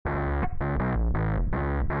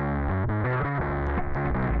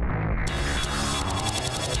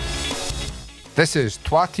This is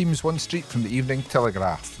Twa Teams, One Street from the Evening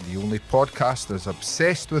Telegraph, the only podcast as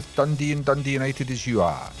obsessed with Dundee and Dundee United as you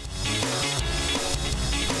are.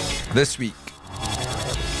 This week,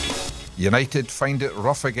 United find it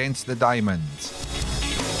rough against the Diamonds,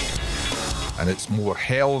 and it's more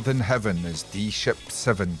hell than heaven as D shipped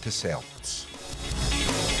 7 to Celts.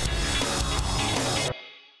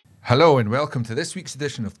 Hello and welcome to this week's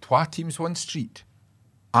edition of Twa Teams, One Street.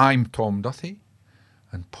 I'm Tom Duthie.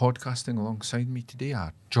 And podcasting alongside me today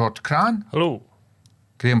are George Cran. Hello.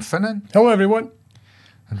 Graham Finnan. Hello, everyone.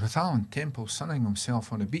 And with Alan Temple sunning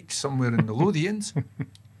himself on a beach somewhere in the Lothians,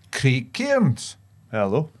 Craig Cairns.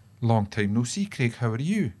 Hello. Long time no see, Craig. How are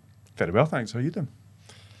you? Very well, thanks. How are you doing?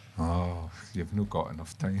 Oh, you've not got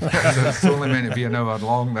enough time. It's only meant to be an hour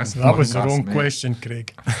long. That was the wrong question,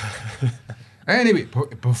 Craig. Anyway,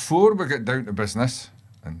 before we get down to business,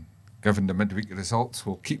 and given the midweek results,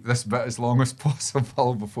 we'll keep this bit as long as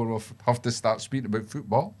possible before we'll have to start speaking about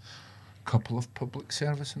football. A couple of public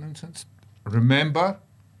service announcements. Remember,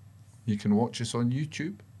 you can watch us on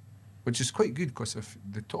YouTube, which is quite good because if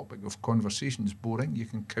the topic of conversation is boring, you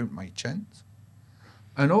can count my chins.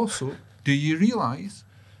 And also, do you realise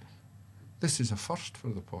this is a first for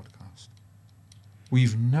the podcast?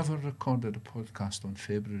 We've never recorded a podcast on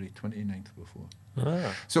February 29th before.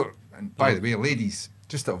 So, and by the way, ladies,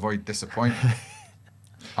 just to avoid disappointment,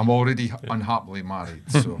 I'm already unhappily married,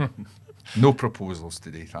 so no proposals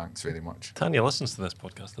today, thanks very much. Tanya listens to this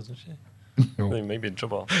podcast, doesn't she? No. They may be in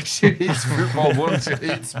trouble. She hates football more than she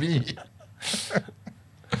hates me.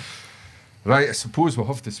 Right, I suppose we'll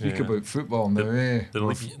have to speak about football now, eh? The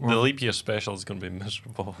leap year special is going to be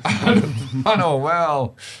miserable. I know,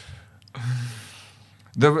 well.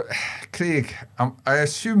 Craig, I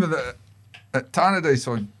assume that at Tannadice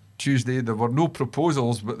on Tuesday there were no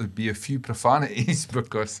proposals, but there'd be a few profanities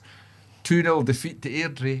because 2-0 defeat to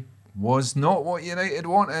Airdrie was not what United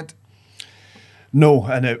wanted. No,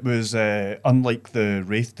 and it was unlike the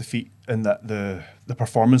Wraith defeat in that the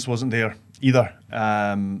performance wasn't there either.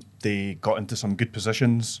 They got into some good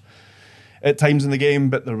positions at times in the game,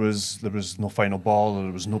 but there was no final ball, or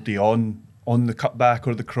there was nobody on the cutback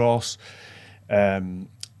or the cross.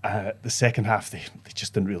 The second half, they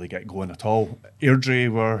just didn't really get going at all. Airdrie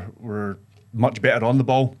were much better on the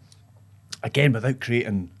ball, again without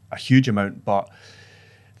creating a huge amount, but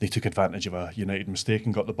they took advantage of a United mistake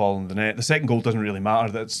and got the ball in the net. The second goal doesn't really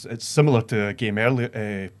matter. It's similar to a game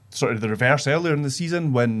earlier, sort of the reverse earlier in the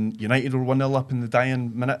season when United were 1-0 up in the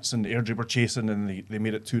dying minutes and Airdrie were chasing and they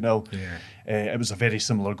made it 2-0. Yeah. It was a very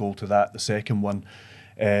similar goal to that, the second one.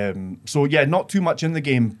 So yeah, not too much in the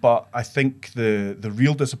game, but I think the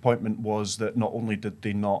real disappointment was that not only did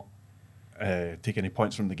they not take any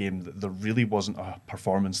points from the game, that there really wasn't a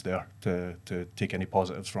performance there to take any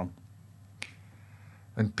positives from.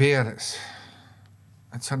 And Pear,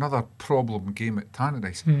 it's another problem game at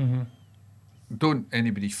Tannadice. Mm-hmm. Don't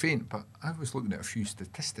anybody faint, but I was looking at a few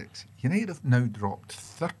statistics. United have now dropped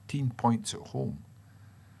 13 points at home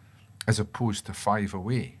as opposed to 5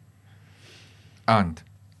 away. And,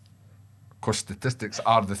 of course, statistics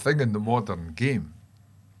are the thing in the modern game.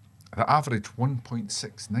 They average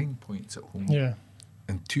 1.69 points at home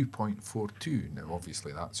and 2.42. Now,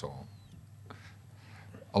 obviously, that's all.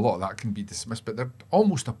 A lot of that can be dismissed, but they're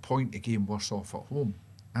almost a point a game worse off at home.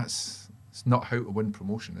 It's not how to win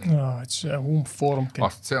promotion, is it? No, it's home form. Or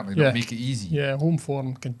certainly not make it easy. Yeah, home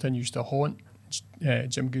form continues to haunt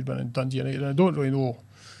Jim Goodwin and Dundee United. And I don't really know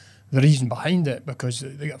the reason behind it because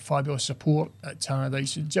they got fabulous support at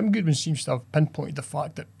Tannadice. Jim Goodwin seems to have pinpointed the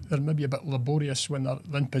fact that they're maybe a bit laborious when they're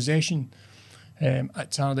in possession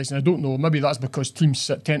at Tannadice. And I don't know, maybe that's because teams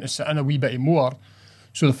tend to sit in a wee bit more,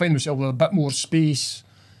 so they find themselves with a bit more space,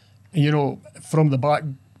 from the back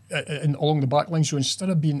and along the back line. So instead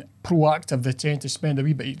of being proactive, they tend to spend a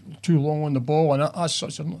wee bit too long on the ball, and as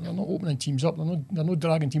such, they're not opening teams up. They're not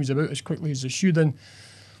dragging teams about as quickly as they should, and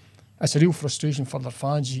it's a real frustration for their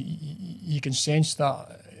fans. You can sense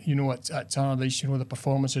that, at Tannadice, the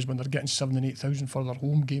performances when they're getting 7,000 and 8,000 for their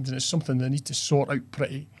home games, and it's something they need to sort out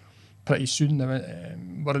pretty soon.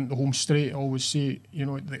 We're in the home straight. I always say,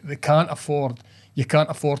 they can't afford. You can't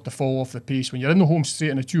afford to fall off the pace when you're in the home straight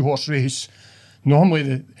in a 2-horse race.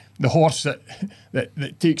 Normally, the horse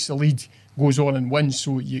that takes the lead goes on and wins,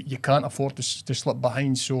 so you can't afford to slip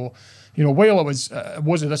behind. So, while it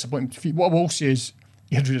was a disappointing defeat, what I will say is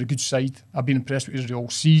Airdrie are a good side. I've been impressed with Airdrie all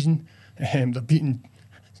season. They've beaten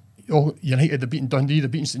United, they've beaten Dundee,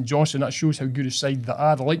 they've beaten St Johnstone. That shows how good a side they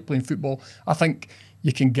are. They like playing football. I think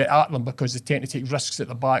you can get at them because they tend to take risks at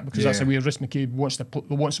the back because that's the way Rhys McCabe wants them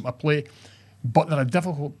to play. But they're a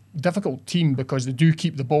difficult team because they do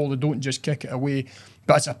keep the ball, they don't just kick it away.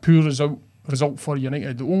 But it's a poor result result for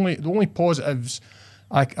United. The only positives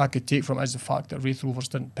I could take from it is the fact that Wraith Rovers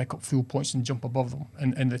didn't pick up full points and jump above them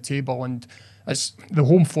in the table, and it's the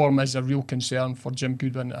home form is a real concern for Jim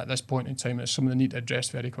Goodwin at this point in time. It's something they need to address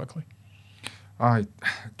very quickly. Aye,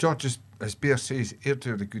 George, as Bear says,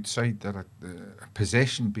 Airdrie are a good side. They're a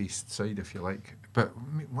possession-based side, if you like. But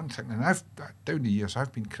one thing, and down the years,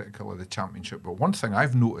 I've been critical of the Championship, but one thing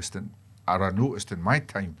I've noticed, I noticed in my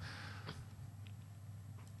time,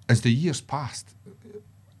 as the years passed,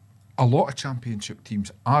 a lot of Championship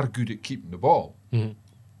teams are good at keeping the ball.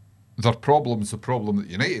 Mm-hmm. Their problem's the problem that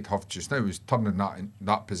United have just now is turning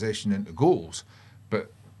that possession into goals.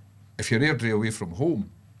 But if you're Airdrie away from home,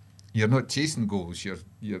 you're not chasing goals. You're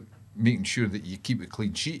making sure that you keep a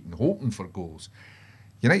clean sheet and hoping for goals.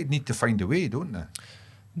 United need to find a way, don't they?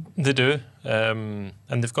 They do, and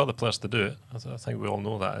they've got the players to do it. I think we all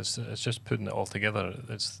know that. It's just putting it all together.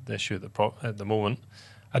 It's the issue at the moment.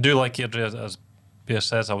 I do like Airdrie, as Bear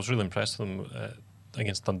says. I was really impressed with them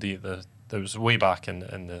against Dundee. There was way back in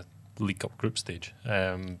the League Cup group stage,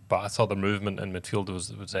 but I thought the movement in midfield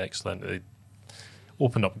was excellent. They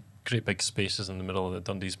opened up great big spaces in the middle of the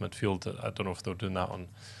Dundee's midfield. I don't know if they were doing that on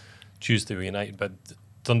Tuesday with United, but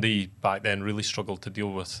Dundee back then really struggled to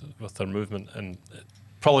deal with their movement, and it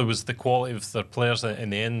probably was the quality of their players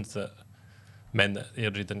in the end that meant that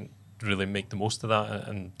Airdrie didn't really make the most of that,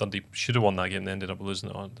 and Dundee should have won that game. They ended up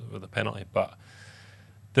losing it with a penalty, but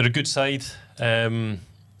they're a good side. Having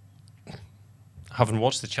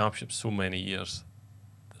watched the Championship so many years,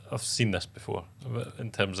 I've seen this before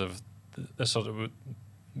in terms of this sort of.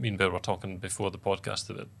 Me and Bear were talking before the podcast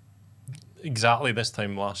about exactly this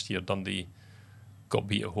time last year. Dundee got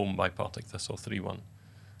beat at home by Partick Thistle 3-1,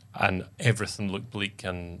 and everything looked bleak,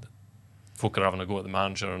 and folk are having a go at the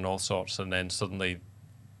manager and all sorts. And then suddenly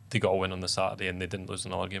they got a win on the Saturday, and they didn't lose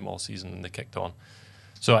another game all season, and they kicked on.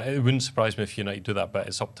 So it wouldn't surprise me if United do that, but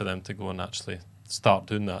it's up to them to go and actually start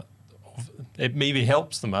doing that. It maybe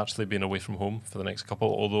helps them actually being away from home for the next couple,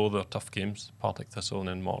 although they're tough games, Partick Thistle and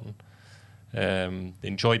then Morton. They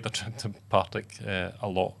enjoyed the trip to Partick a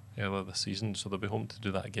lot earlier this season, so they'll be home to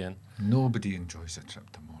do that again. Nobody enjoys a trip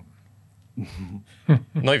to Morton.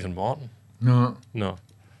 Not even Morton. No.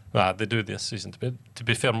 They do this season. To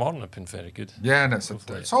be fair, Morton have been very good. Yeah, and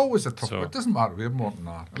it's always a tough one. It doesn't matter where Morton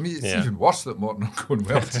are. I mean, it's even worse that Morton are going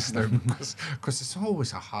well just now because it's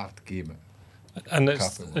always a hard game. And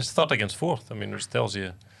it's third against fourth. I mean, which tells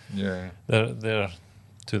you they're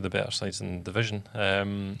two of the better sides in the division.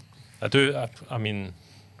 I do think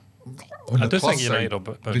United will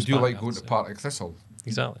bounce back. They do like going to Partick Thistle.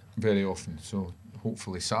 Exactly. Very often, so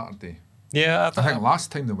hopefully Saturday. Yeah, I think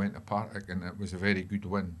last time they went to Partick and it was a very good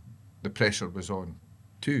win. The pressure was on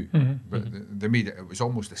too, but they made it. It was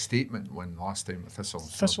almost a statement win last time at Thistle.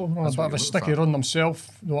 Thistle on a bit of a sticky run themselves.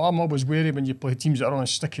 No, I'm always wary when you play teams that are on a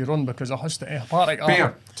sticky run because I has to Partick.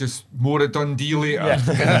 Bear, just more of Dundee later.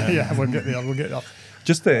 Yeah, we'll get there.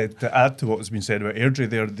 Just to add to what has been said about Airdrie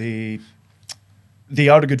there, they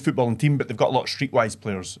are a good footballing team, but they've got a lot of streetwise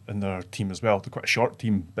players in their team as well. They're quite a short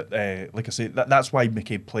team, but like I say, that's why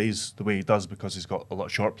McCabe plays the way he does, because he's got a lot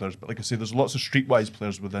of short players. But like I say, there's lots of streetwise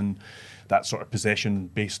players within that sort of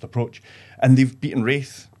possession-based approach. And they've beaten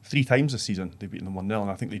Wraith 3 times this season. They've beaten them 1-0, and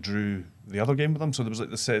I think they drew the other game with them. So there was, like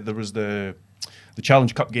they said, there was the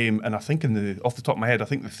Challenge Cup game, and I think off the top of my head, I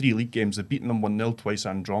think the 3 league games, they've beaten them 1-0 twice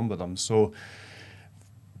and drawn with them. So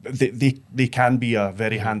they can be a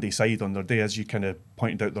very handy side on their day, as you kind of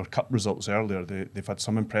pointed out their cup results earlier. They've had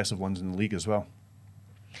some impressive ones in the league as well.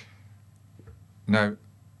 Now,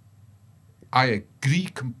 I agree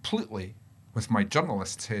completely with my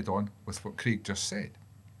journalist's head on with what Craig just said.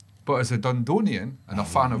 But as a Dundonian and a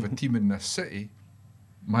fan of a team in this city,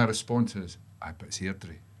 my response is, but it's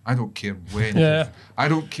Airdrie. I don't care when. I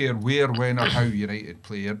don't care where, when or how United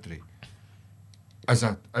play Airdrie. As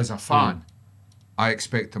a fan, I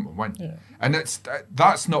expect them to win. Yeah. And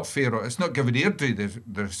that's not fair. It's not giving Airdrie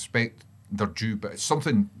the respect they're due, but it's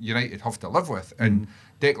something United have to live with. And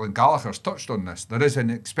Declan Gallagher's touched on this. There is an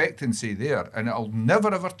expectancy there, and it'll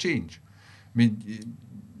never ever change. I mean,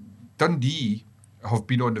 Dundee have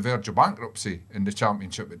been on the verge of bankruptcy in the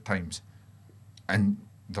Championship at times, and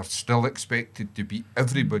they're still expected to beat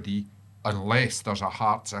everybody unless there's a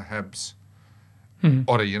Hearts, a Hibs,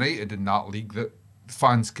 or a United in that league that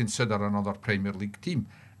fans consider another Premier League team.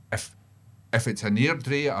 If it's an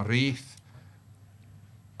Airdrie, a Wraith,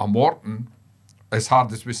 a Morton, as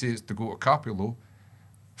hard as we say it's to go to Capello,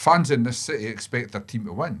 fans in this city expect their team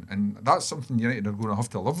to win, and that's something United are going to have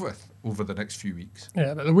to live with over the next few weeks.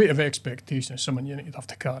 Yeah, but the weight of expectation is something United have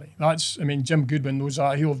to carry. Jim Goodwin knows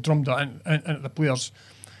that. He'll have drummed that into the players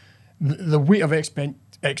the weight of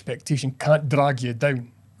expectation can't drag you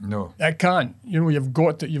down. No. It can't. You've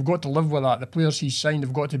got to live with that. The players he's signed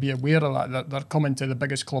have got to be aware of that. They're coming to the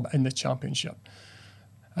biggest club in the Championship.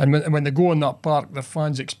 And when they go in that park, their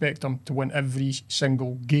fans expect them to win every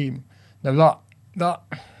single game. Now that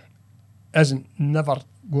isn't never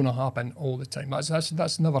going to happen all the time.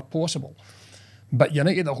 That's never possible. But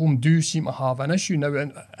United at home do seem to have an issue now.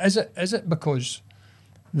 And is it because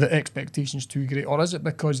the expectation's too great, or is it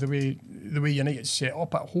because the way United's set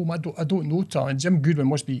up at home? I don't know, Tom. And Jim Goodwin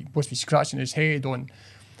must be scratching his head on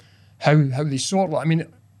how they sort it. I mean,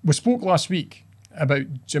 we spoke last week about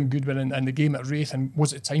Jim Goodwin and the game at Wraith, and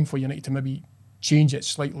was it time for United to maybe change it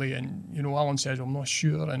slightly? And Alan says, well, I'm not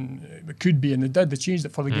sure, and it could be, and they did. They changed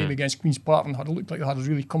it for the game against Queen's Park, and it looked like they had a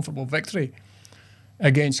really comfortable victory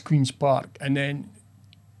against Queen's Park. And then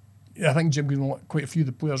I think Jim Goodwin let quite a few of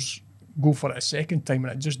the players go for it a second time,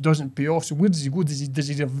 and it just doesn't pay off. So where does he go? Does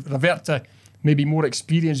he revert to maybe more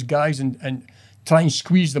experienced guys and try and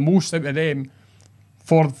squeeze the most out of them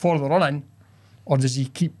for the run-in, or does he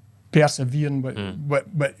keep persevering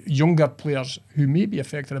with younger players who may be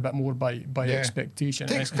affected a bit more by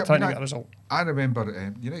expectation and trying to get a result? I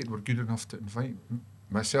remember United were good enough to invite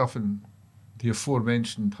myself and the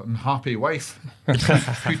aforementioned unhappy wife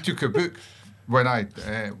who took a book when I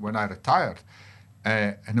retired.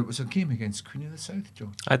 And it was a game against Queen of the South,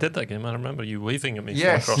 George. I did that game. I remember you waving at me from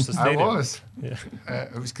across the Yes, stadium. I was. Yeah.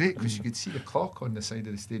 It was great because you could see the clock on the side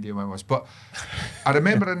of the stadium I was. But I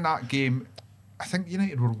remember in that game, I think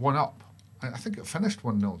United were 1-up. I think it finished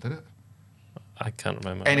 1-0, did it? I can't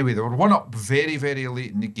remember. Anyway, they were 1-up very, very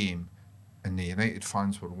late in the game, and the United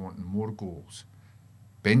fans were wanting more goals.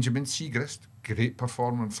 Benjamin Siegrist, great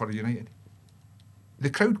performance for United.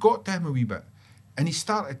 The crowd got to him a wee bit, and he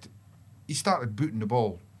started booting the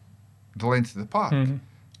ball the length of the park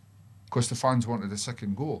because the fans wanted a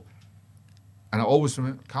second goal. And I always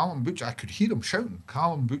remember Callum Butcher, I could hear him shouting.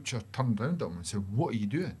 Callum Butcher turned round at him and said, "What are you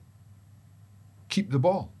doing? Keep the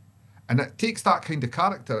ball." And it takes that kind of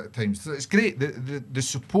character at times. So it's great. The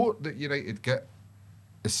support that United get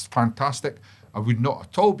is fantastic. I would not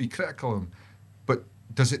at all be critical of them. But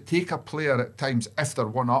does it take a player at times, if they're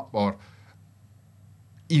 1-up, or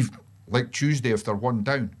even like Tuesday if they're 1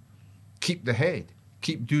 down, keep the head,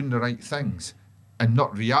 keep doing the right things, and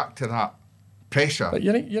not react to that pressure But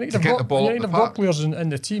you need to get the ball at the got park? players in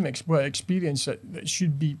the team with experience that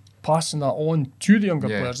should be passing that on to the younger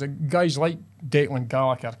players. The guys like Declan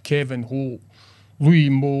Gallagher, Kevin Holt, Louis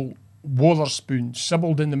Mole, Wotherspoon,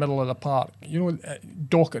 Sybil in the middle of the park.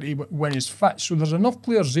 Doherty when he's fit. So there's enough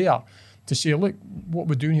players there to say, look, what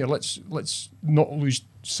we're doing here, let's not lose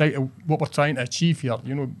sight of what we're trying to achieve here.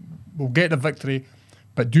 We'll get the victory,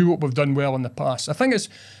 but do what we've done well in the past. I think it's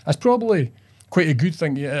probably quite a good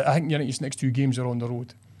thing. I think United's next 2 games are on the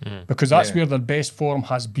road because that's where their best form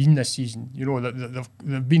has been this season.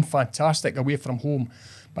 They've been fantastic away from home,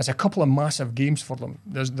 but it's a couple of massive games for them.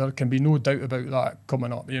 There can be no doubt about that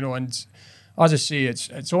coming up. And as I say,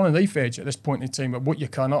 it's on a knife edge at this point in time. But what you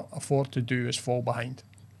cannot afford to do is fall behind.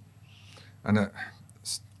 And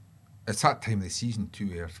it's that time of the season too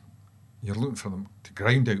where you're looking for them to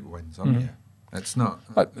grind out wins, aren't you? It's not.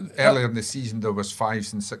 Earlier in the season there was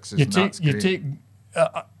 5s and 6s, You take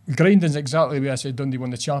grinding's exactly the way I said Dundee won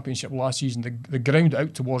the Championship last season. They ground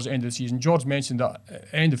out towards the end of the season. George mentioned that at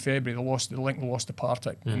the end of February they lost to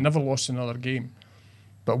Partick. They never lost another game.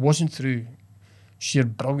 But it wasn't through sheer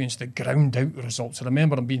brilliance they ground out the results. I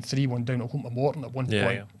remember them being 3-1 down at home to Morton at one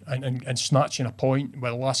point and snatching a point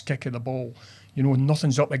with the last kick of the ball.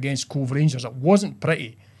 Nothing's up against Cove Rangers. It wasn't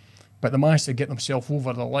pretty, but they managed to get themselves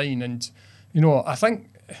over the line. And I think,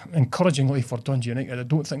 encouragingly for Dundee United, I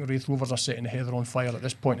don't think Wraith Rovers are setting the heather on fire at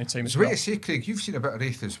this point in time. It's way to say, Craig, you've seen a bit of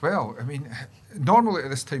Wraith as well. I mean, normally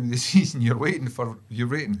at this time of the season, you're waiting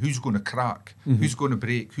who's going to crack, who's going to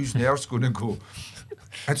break, whose nerve's going to go.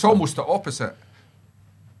 It's almost the opposite.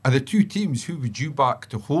 Are the 2 teams, who would you back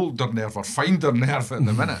to hold their nerve or find their nerve at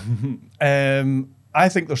the minute? I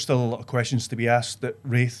think there's still a lot of questions to be asked at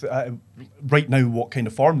Wraith. Right now, what kind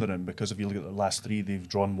of form they're in, because if you look at the last 3, they've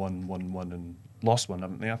drawn 1, won 1 and lost 1,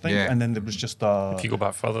 haven't they, I think? Yeah. And then there was just if you go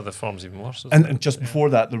back further, the form's even worse. And just before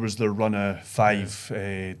that, there was their run of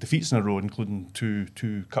 5 defeats in a row, including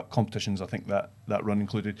two cup competitions, I think that run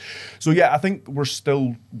included. So yeah, I think we're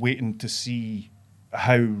still waiting to see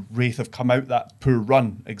how Wraith have come out that poor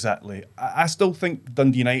run exactly. I still think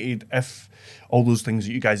Dundee United, if all those things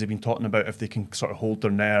that you guys have been talking about, if they can sort of hold their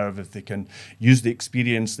nerve, if they can use the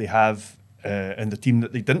experience they have in the team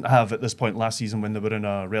that they didn't have at this point last season when they were in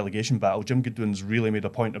a relegation battle. Jim Goodwin's really made a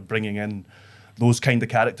point of bringing in those kind of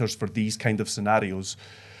characters for these kind of scenarios.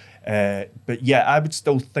 But yeah, I would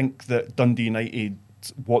still think that Dundee United,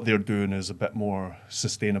 what they're doing is a bit more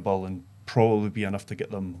sustainable and probably be enough to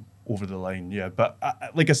get them over the line. Yeah, but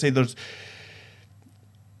like I say,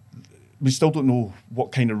 we still don't know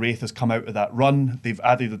what kind of wraith has come out of that run. They've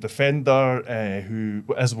added a defender who,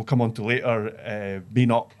 as we'll come on to later, may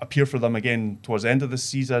not appear for them again towards the end of the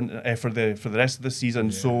season, for the rest of the season.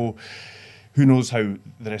 Yeah. So who knows how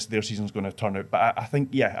the rest of their season is going to turn out. But I think,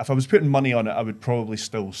 yeah, if I was putting money on it, I would probably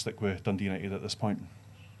still stick with Dundee United at this point.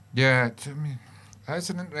 Yeah, I mean,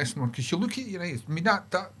 that's an interesting one, because you look at United, I mean,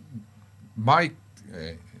 that my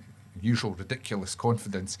usual ridiculous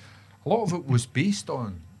confidence, a lot of it was based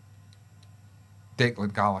on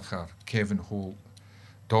Declan Gallagher, Kevin Holt,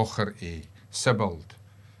 Doherty, Sibbald,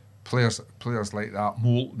 players like that,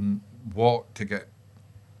 Moulton, Watt, to get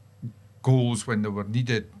goals when they were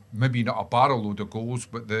needed. Maybe not a barrel load of goals,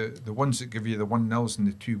 but the ones that give you the 1-0s and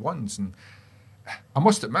the 2-1s. And I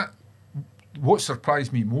must admit, what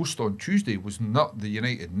surprised me most on Tuesday was not the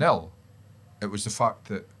United 0. It was the fact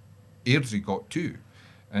that Airdrie got 2.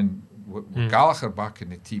 And with Gallagher back in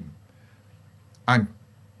the team. And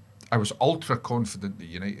I was ultra confident that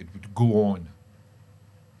United would go on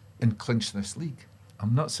and clinch this league.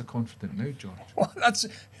 I'm not so confident now, George. Well, that's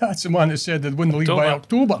the man that said they'd win the league by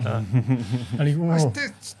October. And he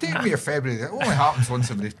it's take me a February. It only happens once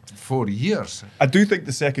every 4 years. I do think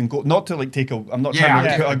the second goal, not to like take a, I'm not trying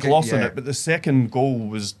to put a gloss on it, but the second goal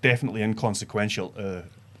was definitely inconsequential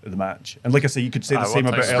the match. And like I say, you could say the same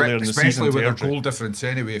about earlier in the season. Especially with a goal difference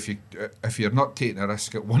anyway, if you're not taking a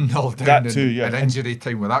risk at 1-0 down in injury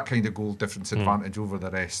time with that kind of goal difference advantage over the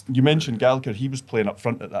rest. You mentioned Gallagher, he was playing up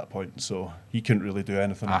front at that point, so he couldn't really do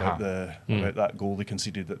anything about that goal they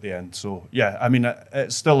conceded at the end. So yeah, I mean,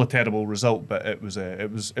 it's still a terrible result, but it was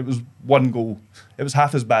one goal. It was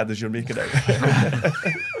half as bad as you're making it.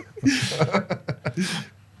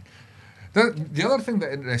 The other thing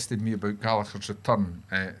that interested me about Gallagher's return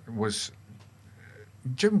was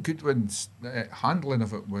Jim Goodwin's handling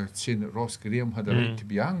of it, with saying that Ross Graham had a right to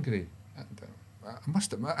be angry. And, I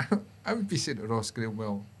must admit, I would be saying to Ross Graham,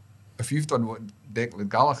 well, if you've done what Declan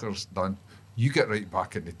Gallagher's done, you get right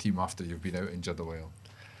back in the team after you've been out injured a while.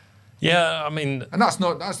 Yeah, I mean, and that's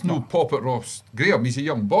no pop at Ross Graham. He's a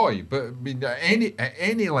young boy, but I mean, at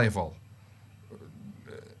any level,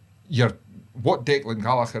 what Declan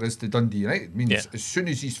Gallagher is to Dundee United means as soon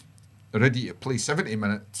as he's ready to play 70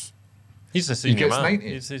 minutes, he's a senior man. 90.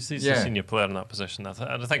 He's a senior player in that position. I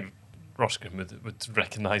think Ross Graham would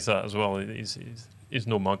recognise that as well. He's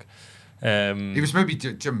no mug. He was maybe,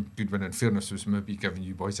 Jim Goodwin, in fairness, was maybe giving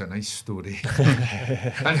you boys a nice story.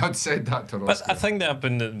 And I'd said that to Ross Graham. I think that I've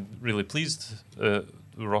been really pleased with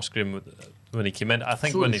Ross Graham when he came in. I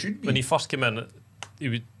think when he first came in, he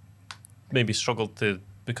would maybe struggled to,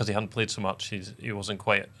 because he hadn't played so much, he wasn't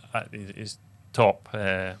quite at his top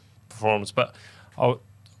performance. But I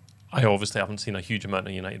obviously haven't seen a huge amount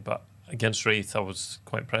of United, but against Wraith, I was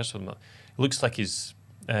quite impressed with him. It looks like he's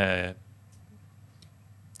kind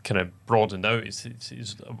of broadened out.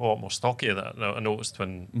 He's a lot more stockier. That I noticed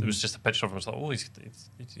when there was just a picture of him. I was like, oh,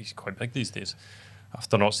 he's quite big these days,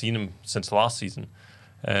 after not seeing him since last season.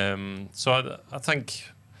 So I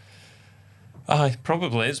think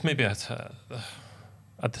probably is maybe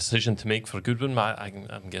a decision to make for Goodwin.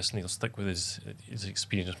 I'm guessing he'll stick with his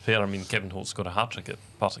experienced player. I mean, Kevin Holt scored a hat-trick at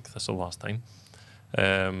Partick Thistle last time.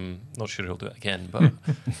 Not sure he'll do it again, but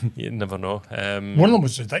you never know. One of them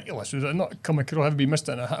was ridiculous. Was it not come across? Have we missed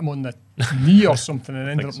it and hit him on the knee or something and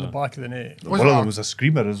ended up in the back of the net? One of them was a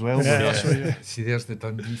screamer as well. That's right. See, there's the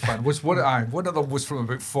Dundee fan. One of them was from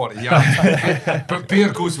about 40 yards. But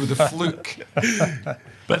Bear goes with a fluke.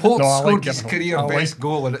 But Holt scored his career best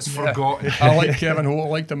goal and it's forgotten. I like Kevin Holt. I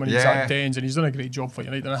liked him when he was at Dens, and he's done a great job for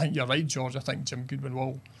United. And I think you're right, George. I think Jim Goodwin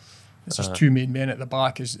will. It's just two main men at the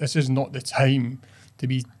back. This is not the time to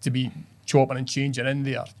be chopping and changing in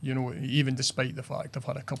there, you know, even despite the fact I've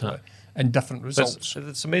had a couple of indifferent results.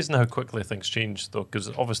 It's amazing how quickly things change, though, because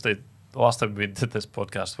obviously the last time we did this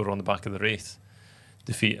podcast, we were on the back of the Wraith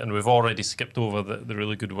defeat, and we've already skipped over the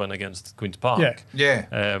really good win against Queen's Park,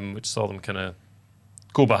 which saw them kind of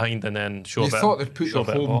go behind and then show a bit. You thought they'd put their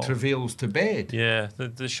home travails to bed. Yeah,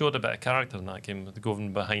 they showed a bit of character in that game,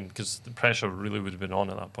 going behind, because the pressure really would have been on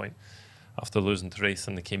at that point after losing to Wraith,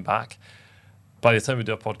 and they came back. By the time we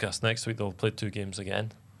do a podcast next week, they'll play 2 games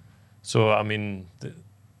again. So, I mean,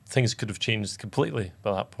 things could have changed completely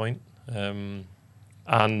by that point. And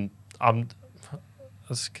I'm,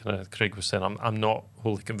 as kind of Craig was saying, I'm not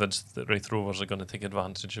wholly convinced that Wraith Rovers are going to take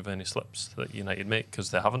advantage of any slips that United make, because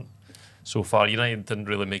they haven't. So far, United didn't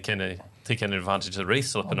really take any advantage of the Wraith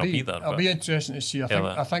slipping up either. It'll be interesting to see.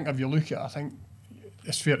 I think if you look at,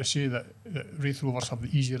 it's fair to say that Wraith Rovers have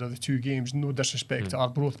the easier of the two games. No disrespect to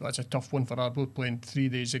Arbroath, but it's a tough one for Arbroath playing 3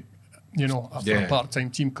 days, after a part-time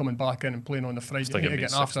team coming back in and playing on the Friday night again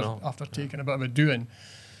after taking a bit of a doing.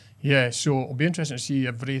 Yeah, so it'll be interesting to see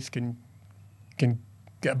if Wraith can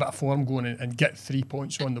get a bit of form going and get 3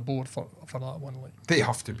 points on the board for that one. Like. They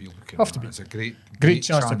have to be looking have at to it. be. It's a great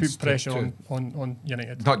chance to put pressure on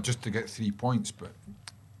United. Not just to get 3 points, but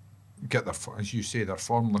get their, as you say, their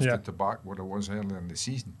form lifted to back what it was earlier in the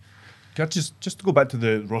season. Just to go back to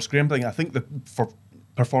the Ross Graham thing, I think the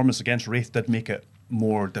performance against Wraith did make it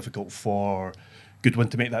more difficult for Goodwin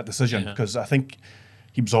to make that decision, because I think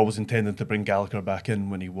he was always intending to bring Gallagher back in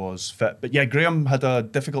when he was fit. But yeah, Graham had a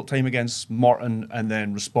difficult time against Morton and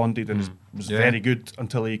then responded and was very good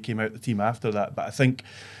until he came out the team after that. But I think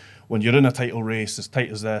when you're in a title race as tight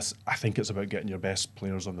as this, I think it's about getting your best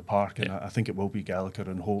players on the park, and I think it will be Gallagher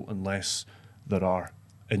and Holt unless there are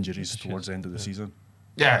injuries towards the end of the season.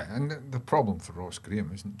 Yeah, and the problem for Ross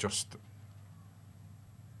Graham isn't just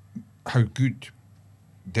how good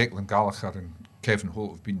Declan Gallagher and Kevin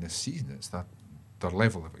Holt have been this season, it's that their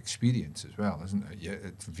level of experience as well, isn't it? Yeah,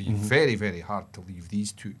 it's very, very hard to leave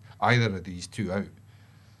either of these two out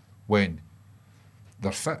when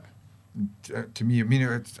they're fit. To me,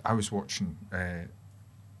 I was watching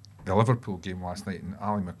the Liverpool game last night, and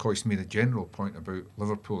Ali McCoist made a general point about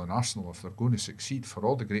Liverpool and Arsenal. If they're going to succeed, for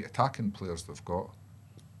all the great attacking players they've got,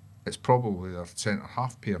 it's probably their centre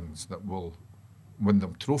half pairings that will win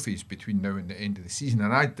them trophies between now and the end of the season.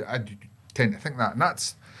 And I tend to think that, and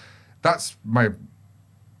that's my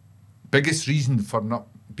biggest reason for not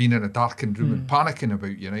being in a darkened room and panicking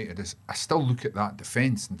about United. Is I still look at that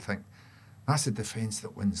defence and think that's a defence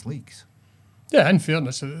that wins leagues. Yeah, in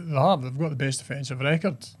fairness, they've got the best defensive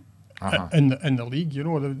record in the league.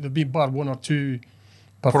 They've been bar one or two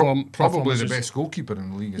probably the best goalkeeper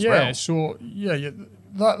in the league as well. So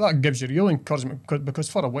that gives you real encouragement, because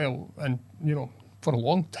for a while, and for a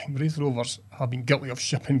long time, Wraith Rovers have been guilty of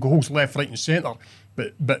shipping goals left, right and centre,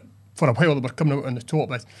 but for a while they were coming out on the top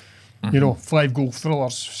with 5-goal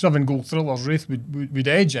thrillers, 7-goal thrillers. Wraith would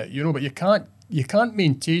edge it, but you can't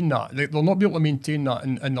maintain that. They'll not be able to maintain that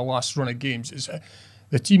in the last run of games. It's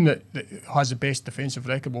the team that has the best defensive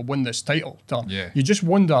record will win this title. You just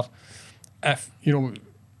wonder if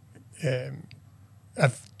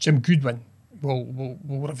Jim Goodwin will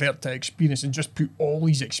revert to experience and just put all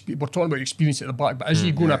his experience. We're talking about experience at the back, but is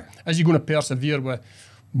he going to persevere with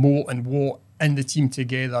Moult and Watt in the team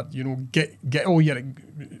together? Get all your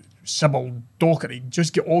Sybil, Docherty,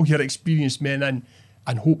 just get all your experienced men in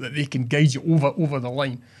and hope that they can guide you over the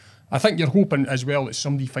line. I think you're hoping as well that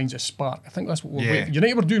somebody finds a spark. I think that's what we're waiting.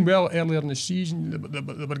 United were doing well earlier in the season.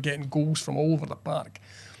 They were getting goals from all over the park.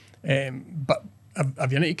 But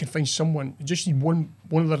if United can find someone, just need one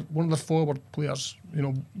of their forward players,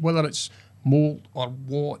 whether it's Moult or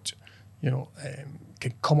Watt,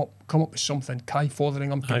 can come up with something. Kai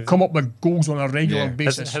Fotheringham can come up with goals on a regular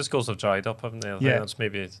basis. His goals have dried up, haven't they? I think that's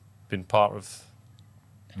maybe been part of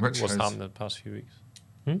what's happened in the past few weeks.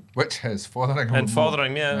 Which has Fotheringham? And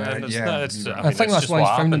Fotheringham, I think that's why he's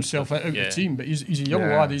found himself out of the team. But he's a young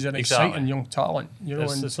lad. He's an exciting young talent.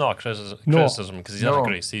 It's not a criticism because he's had a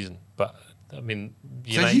great season. But I mean,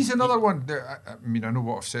 so he's another one. I know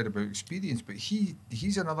what I've said about experience, but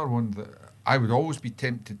he's another one that I would always be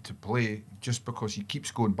tempted to play just because he keeps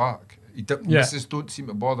going back. Misses don't seem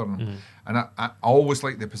to bother him, and I always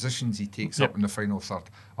like the positions he takes up in the final third.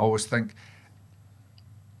 I always think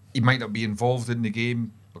he might not be involved in the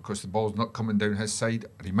game because the ball's not coming down his side,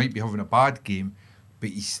 or he might be having a bad game, but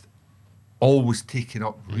he's always taking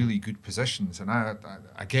up really good positions. And I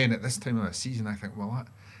again, at this time of the season, I think, well, that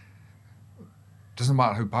doesn't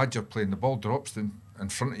matter how bad you're playing, the ball drops in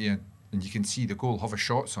front of you and you can see the goal, have a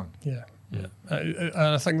shots on. Yeah. And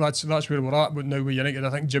I think that's where we're at now with United. I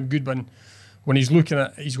think Jim Goodwin, when he's looking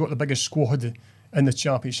at, he's got the biggest squad in the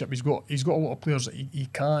Championship. He's got a lot of players that he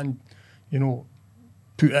can,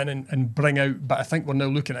 put in and bring out. But I think we're now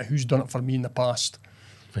looking at who's done it for me in the past,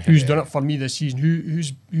 who's done it for me this season,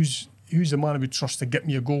 who's the man I would trust to get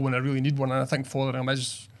me a goal when I really need one. And I think Fotheringham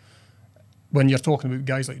is, when you're talking about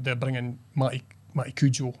guys like they're bringing Matty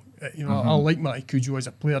Cujo. I like Matty Cujo as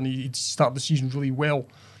a player, and he started the season really well.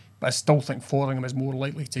 But I still think Fotheringham is more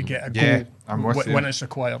likely to get a goal when it's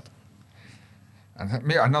required.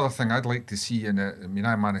 And another thing I'd like to see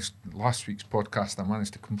I managed last week's podcast. I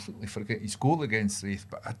managed to completely forget his goal against Wraith,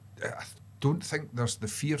 but I don't think there's the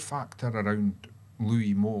fear factor around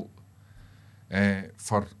Louis Moult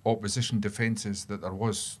for opposition defences that there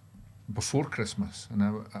was before Christmas, and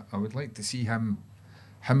I would like to see him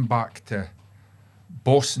back to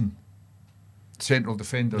bossing central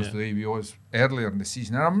defenders Yeah. the way he was earlier in the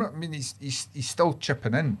season. And I mean, he's still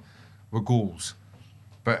chipping in with goals,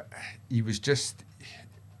 but he was just,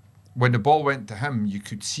 when the ball went to him, you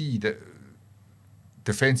could see that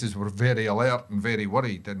defences were very alert and very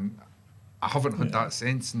worried, and I haven't had that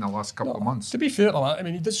sense in the last couple of months. To be fair to that, I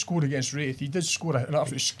mean, he did score against Wraith. He did score an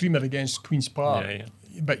absolute screamer against Queen's Park. Yeah.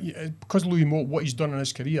 But because Louis Moult, what he's done in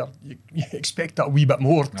his career, you expect that a wee bit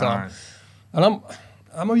more. And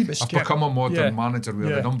I'm a wee bit scared. I've become a modern manager where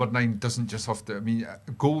Yeah. the number 9 doesn't just have to. I mean,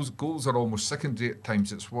 goals are almost secondary at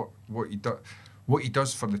times. It's what he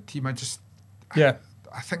does for the team. I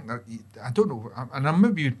think that I don't know, and I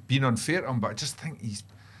maybe being unfair to him, but I just think he's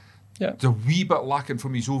a wee bit lacking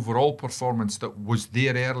from his overall performance that was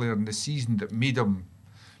there earlier in the season that made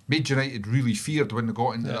United really feared when they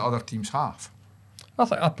got into the other team's half. I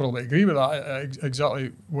think I probably agree with that,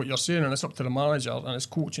 exactly what you're saying, and it's up to the manager and his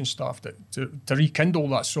coaching staff to rekindle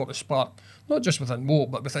that sort of spark, not just within Moult,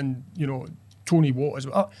 but within, Tony Watt as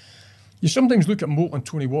well. You sometimes look at Moult and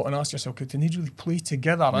Tony Watt and ask yourself, can they really play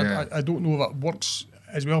together? Yeah. I don't know if it works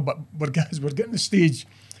as well, but we're getting to the stage.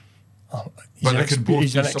 But they could both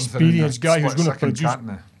He's do an something in experienced guy who's split going to second, produce. can't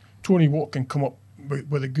they? Tony Watt can come up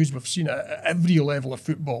with the goods. We've seen it at every level of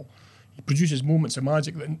football. He produces moments of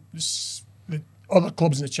magic that the other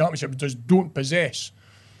clubs in the Championship don't possess.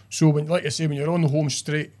 So, like I say, when you're on the home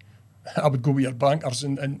straight, I would go with your bankers,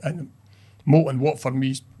 and Moult and Watt for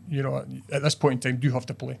me, at this point in time, do have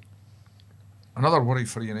to play. Another worry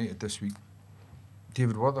for United this week,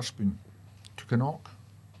 David Witherspoon took a knock.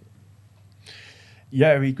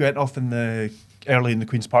 Yeah, he went off early in the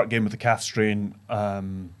Queen's Park game with the calf strain.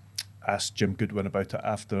 Asked Jim Goodwin about it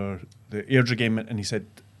after the Airdrie game, and he said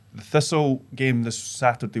the Thistle game this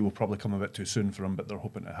Saturday will probably come a bit too soon for him, but they're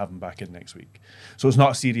hoping to have him back in next week. So it's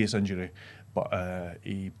not a serious injury, but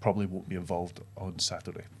he probably won't be involved on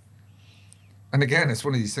Saturday. And again, it's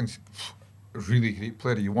one of these things, a really great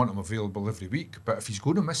player, you want him available every week, but if he's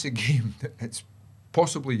going to miss a game, it's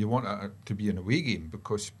possibly you want it to be an away game,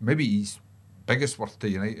 because maybe his biggest worth to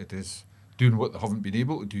United is doing what they haven't been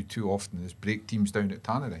able to do too often, is break teams down at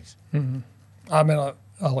Tannadice. Mm-hmm. I mean,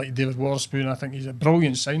 I like David Witherspoon. I think he's a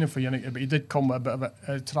brilliant signing for United, but he did come with a bit of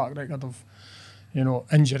a track record of,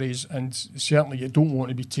 injuries, and certainly you don't want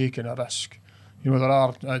to be taking a risk. There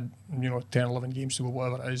are, 10, 11 games to go,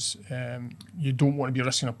 whatever it is. You don't want to be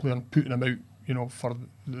risking a player and putting him out, for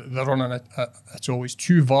the running. It's always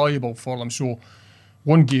too valuable for them. So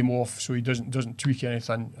one game off, so he doesn't tweak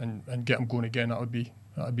anything, and get him going again. That would be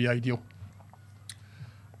ideal.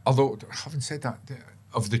 Although, having said that,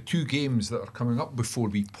 of the 2 games that are coming up before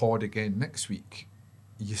we pod again next week,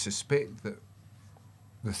 you suspect that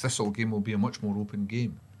the Thistle game will be a much more open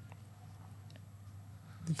game.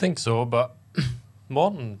 I think so, but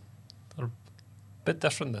Morton are a bit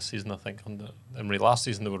different this season, I think. Under Emery last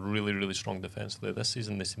season, they were really, really strong defensively. This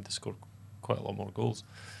season, they seem to score quite a lot more goals.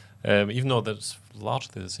 Even though that's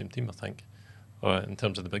largely the same team, I think, in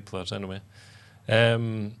terms of the big players anyway.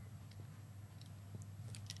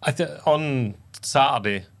 On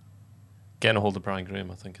Saturday, getting a hold of Brian Graham,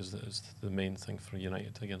 I think, is the main thing for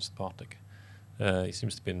United against Partick. He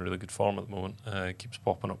seems to be in really good form at the moment. Keeps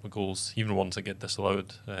popping up with goals, even ones that get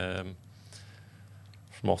disallowed from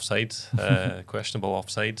offsides, questionable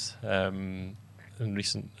offsides in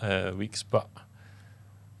recent weeks. But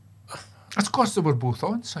That's because they were both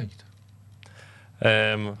onside.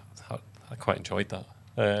 I quite enjoyed that.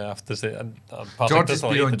 I have to say, George has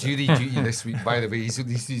been on jury duty this week, by the way.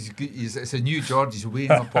 It's a new George. He's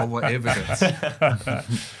weighing up all the evidence.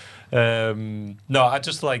 No, I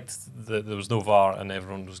just liked that there was no VAR and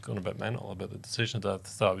everyone was going a bit mental about the decision. I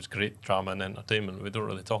thought it was great drama and entertainment. We don't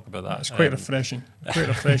really talk about that. It's quite refreshing. Quite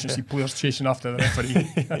refreshing to see players chasing after the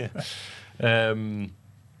referee.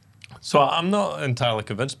 So I'm not entirely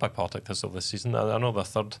convinced by Partick Thistle this season. I know they're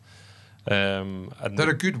third. They're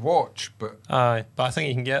a good watch, but I think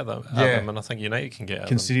you can get them, them, and I think United can get at them.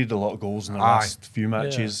 Conceded a lot of goals in the last few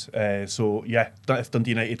matches. So if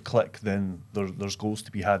Dundee United click, then there's goals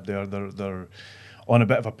to be had there. They're on a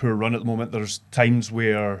bit of a poor run at the moment. There's times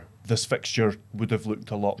where this fixture would have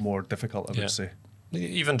looked a lot more difficult, I would say.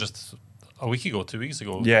 Even just a week ago, 2 weeks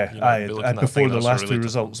ago. Before the last two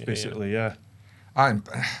results, basically, And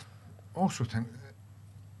I also think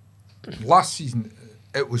last season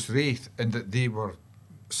it was Wraith, and that they were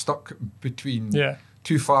stuck between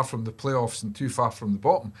too far from the playoffs and too far from the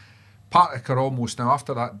bottom. Partick are almost now,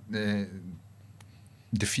 after that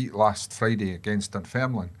defeat last Friday against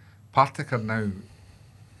Dunfermline, Partick are now,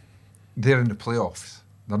 they're in the playoffs.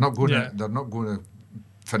 They're not going to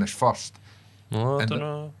finish first. I don't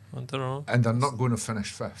know. And they're not going to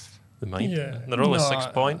finish fifth. They might. Yeah. They're only No, 6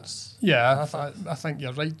 points. Yeah, I think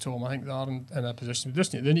you're right, Tom. I think they are in a position.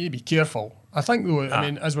 They need to be careful. I think, though, I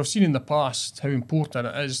mean, as we've seen in the past, how important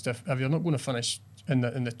it is to, if you're not going to finish in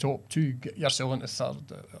the top two, get yourself into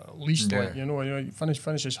third at least. Yeah. Like, you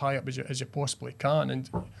finish as high up as you possibly can, and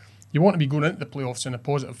you want to be going into the playoffs in a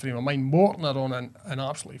positive frame of mind. Morton are on an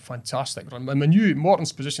absolutely fantastic run. And we knew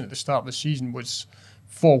Morton's position at the start of the season was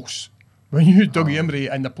false. We knew Dougie Imrie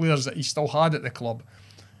and the players that he still had at the club,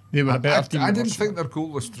 they were a better team. I didn't think their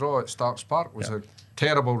goalless draw at Starks Park was a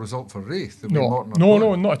terrible result for Raith. No,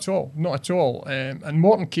 not at all. Not at all. And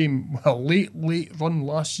Morton came late run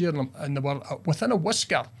last year, and they were within a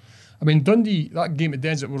whisker. I mean, Dundee, that game at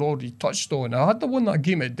Dens that we're already touched on, I had they won that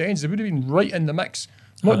game at Dens, they would have been right in the mix.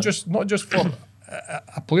 Not just for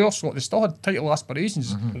a playoff slot. They still had title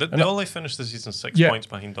aspirations. They only finished the season 6 points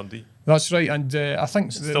behind Dundee. That's right, and I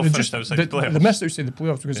think Still finished outside the playoffs. They missed outside the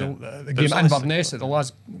playoffs because the game at Inverness at the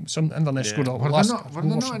last, Inverness scored a Were last. they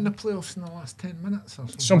not in the playoffs in the last 10 minutes or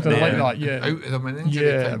something? Something like that, yeah. Out of them in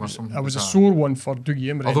injury time or something. It was a bizarre. sore one for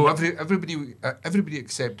Dougie Imrie. Although everybody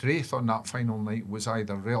except Raith on that final night was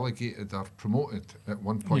either relegated or promoted at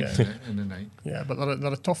one point in the night. Yeah, but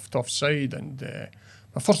they're a tough side, and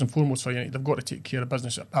but first and foremost for United, they've got to take care of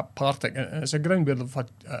business at Partick, and it's a ground where they've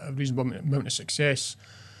had a reasonable amount of success.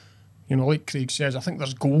 Like Craig says, I think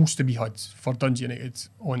there's goals to be had for Dundee United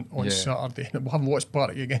on Saturday. And we'll have watched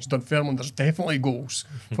Partick against Dunfermline. There's definitely goals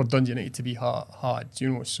for Dundee United to be had.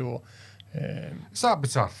 So. It's that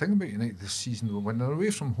bizarre thing about United this season, though. When they're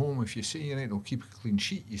away from home, if you say United will keep a clean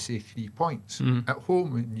sheet, you say 3 points. At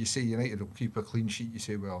home, when you say United will keep a clean sheet, you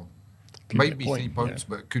say, well, it might be 3 points,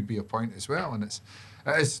 but it could be a point as well. And it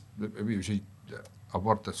was a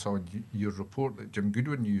word I saw in your report that Jim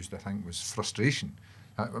Goodwin used, I think, was frustration.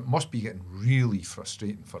 It must be getting really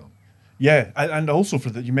frustrating for them. Yeah, and also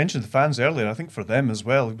you mentioned the fans earlier. I think for them as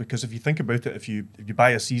well, because if you think about it, if you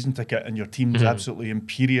buy a season ticket and your team's absolutely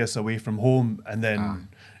imperious away from home, and then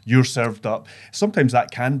you're served up, sometimes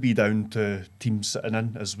that can be down to teams sitting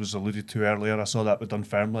in, as was alluded to earlier. I saw that with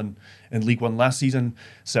Dunfermline in League One last season.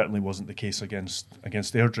 Certainly wasn't the case against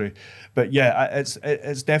Airdrie. But yeah,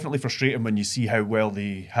 it's definitely frustrating when you see how well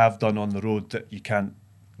they have done on the road that you can't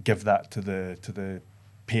give that to the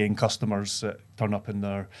paying customers that turn up in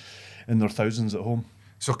their thousands at home.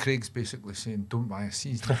 So Craig's basically saying, don't buy a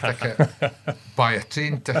season ticket, buy a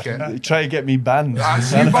train ticket. They try to get me banned.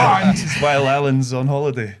 Banned. While Alan's on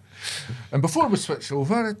holiday. And before we switch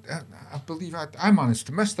over, I believe I managed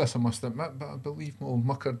to miss this, I must admit, but I believe my old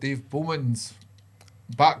mucker Dave Bowman's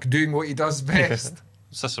back doing what he does best.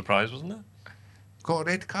 It's a surprise, wasn't it? Got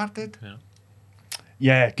red carded? Yeah.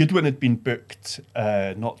 Yeah, Goodwin had been booked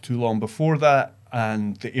not too long before that,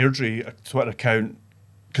 and the Airdrie Twitter account,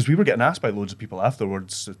 because we were getting asked by loads of people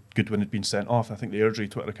afterwards that Goodwin had been sent off. I think the Airdrie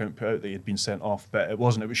Twitter account put out that he had been sent off, but it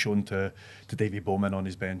wasn't. It was shown to Davy Bowman on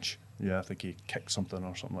his bench. Yeah, I think he kicked something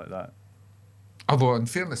or something like that. Although, in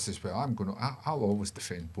fairness as well, I'll always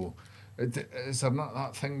defend Bo. Is there not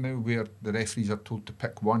that thing now where the referees are told to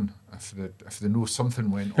pick one if they know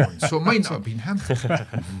something went on? So it might not have been him. He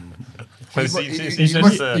might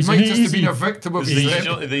just have been a victim of his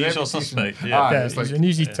the usual suspect. He's an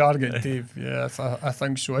easy target, Dave. Yeah, I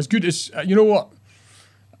think so. As good as you know what,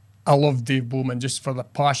 I love Dave Bowman just for the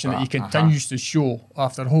passion that he continues to show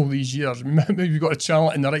after all these years. Maybe we've got to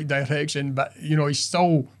channel it in the right direction, but he's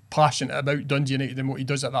still passionate about Dundee United and what he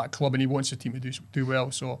does at that club, and he wants the team to do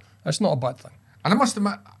well. So it's not a bad thing. And I must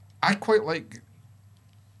admit, I quite like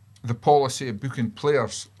the policy of booking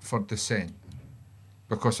players for dissent,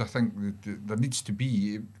 because I think there needs to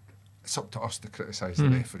be. It's up to us to criticise the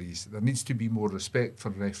referees. There needs to be more respect for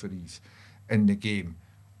referees in the game,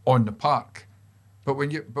 on the park. But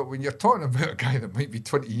when you're talking about a guy that might be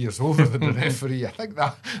 20 years older than the referee, I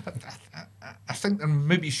think there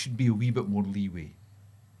maybe should be a wee bit more leeway.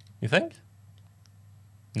 You think?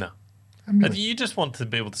 No. You just want to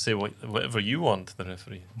be able to say whatever you want to the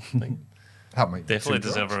referee. I think that might definitely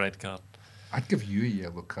deserve a red card. I'd give you a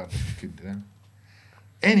yellow card if you could then.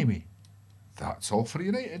 Anyway, that's all for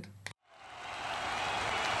United.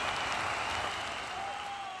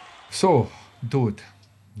 So, Dode,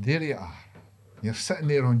 there you are. You're sitting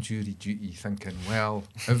there on jury duty thinking, well,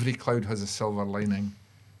 every cloud has a silver lining.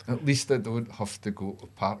 At least I don't have to go to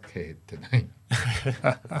Parkhead tonight.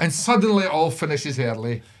 And suddenly it all finishes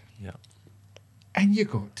early. Yeah. And you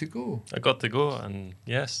got to go. I got to go, and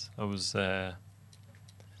yes, I was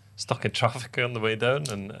stuck in traffic on the way down,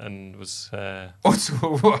 and was. So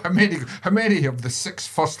how many of the 6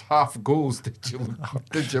 first half goals did you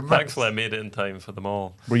miss? Thankfully, I made it in time for them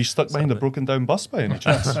all. Were you stuck behind a broken down bus by any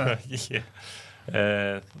chance? Yeah.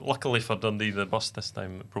 Luckily for Dundee, the bus this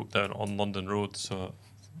time broke down on London Road, so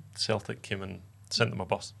Celtic came and sent them a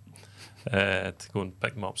bus to go and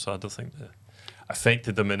pick them up. So I don't think it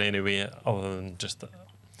affected them in any way other than just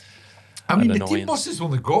I mean, an the team annoyance. buses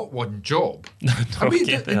only got one job. I mean,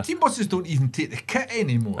 the team buses don't even take the kit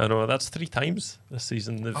anymore. I know, that's 3 times this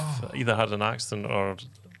season they've either had an accident or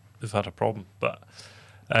they've had a problem. But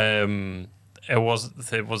it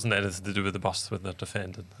wasn't anything to do with the bus when they're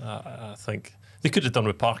defending. I think they could have done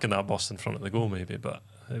with parking that bus in front of the goal maybe, but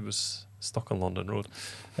it was stuck on London Road.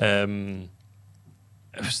 It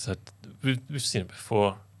was we've seen it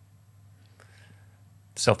before.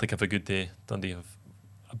 Celtic have a good day, Dundee have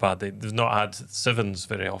a bad day. They've not had 7s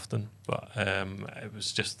very often, but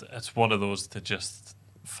it's one of those to just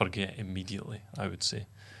forget immediately, I would say,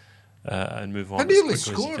 and move on. They nearly as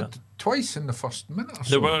quickly as you scored can. twice in the first minute or They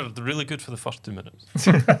so. were really good for the first 2 minutes.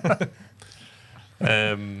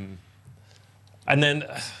 And then,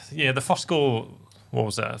 the first goal, what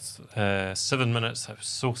was that? 7 minutes. It was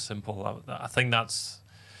so simple. I think that's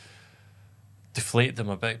deflated them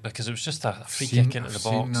a bit because it was just a free kick into the I've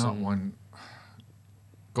seen box. that and- one.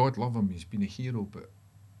 God love him, he's been a hero, but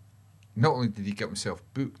not only did he get himself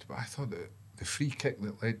booked, but I thought that the free kick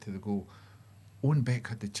that led to the goal, Owen Beck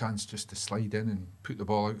had the chance just to slide in and put the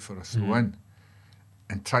ball out for a throw in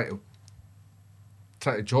and try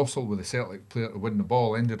to jostle with the Celtic player to win the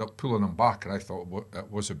ball, ended up pulling him back, and I thought it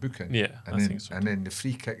was a booking. Yeah, and I then, think so. And then the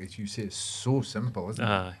free kick, as you say, is so simple, isn't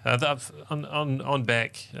it? On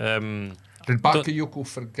Beck, Did Bakayoko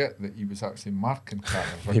forget that he was actually marking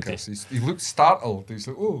Carter Vickers? He looked startled. He's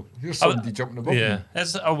like, oh, here's somebody jumping above me.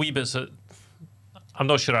 it's a wee bit. I'm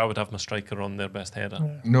not sure I would have my striker on their best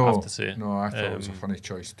header. No, I have to say. no, I thought it was a funny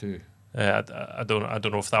choice too. I don't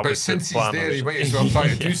know if that But was since the he's plan. there, he might as well try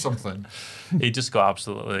to do something. He just got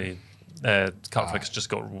absolutely. Carter Vickers just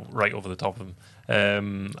got right over the top of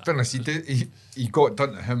him. Fairness, he got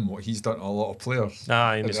done to him what he's done to a lot of players In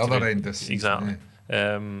at the other end this season. exactly.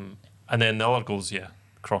 Yeah. And then the other goals,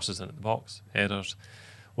 crosses into the box, headers.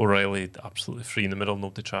 O'Reilly absolutely free in the middle,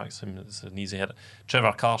 nobody tracks him. It's an easy header.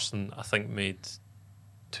 Trevor Carson, I think, made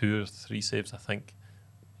 2 or 3 saves. I think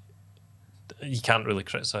you can't really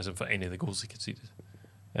criticise him for any of the goals he conceded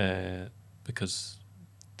because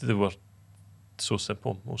they were so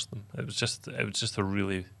simple, most of them. It was just a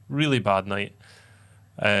really, really bad night.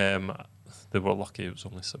 They were lucky it was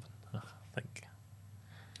only 7, I think.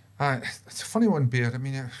 It's a funny one, Bear. I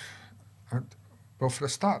mean, well, for a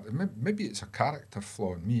start, maybe it's a character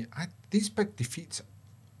flaw in me. These big defeats,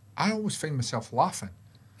 I always find myself laughing.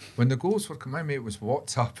 When the goals were coming, it was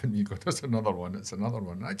WhatsApp, and you go, "There's another one. It's another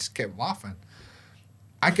one." And I just kept laughing.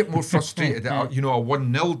 I get more frustrated at a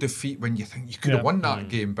 1-0 defeat when you think you could have won that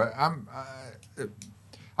game. But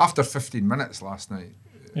after 15 minutes last night,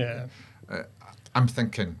 I'm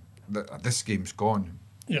thinking that this game's gone.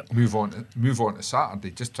 Yeah. Move on to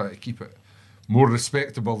Saturday. Just try to keep it more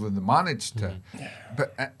respectable than they managed to.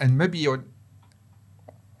 But and maybe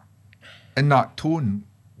in that tone,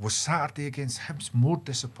 was Saturday against Hibs more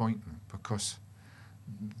disappointing because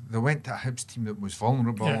they went to a Hibs team that was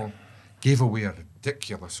vulnerable, gave away a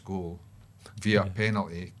ridiculous goal via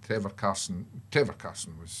penalty. Trevor Carson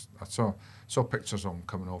was. I saw pictures of him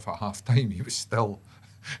coming off at half time. He was still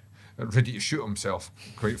ready to shoot himself,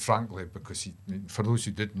 quite frankly, because for those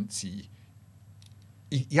who didn't see,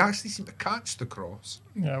 he actually seemed to catch the cross.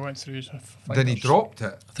 Yeah, I went through his fingers. Then he dropped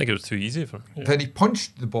it. I think it was too easy for him. Yeah. Then he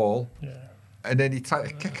punched the ball. Yeah. And then he tried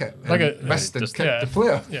to kick it Like and missed and just- kicked the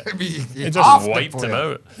player. Yeah. I mean, he It just halved the Wiped him player.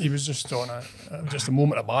 out. He was just on just a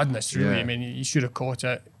moment of madness, really. Yeah. I mean, he should have caught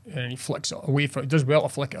it, and he flicks it away from. He does well to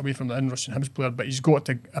flick it away from the in-rushing Hibs player, but he's got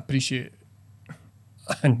to appreciate.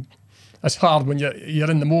 And it's hard when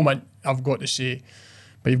you're in the moment, I've got to say,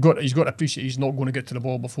 but he's got to appreciate he's not going to get to the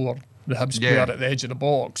ball before the Hibs player at the edge of the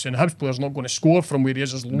box, and the Hibs player's not going to score from where he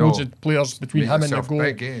is. There's loads of players between Make him and the yourself goal.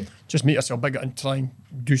 big, eh? Just make yourself bigger and try and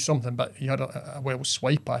do something. But he had a well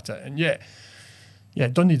swipe at it,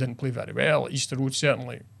 and Dundee didn't play very well. Easter Road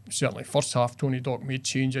certainly first half. Tony Dock made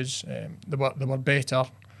changes. They were better.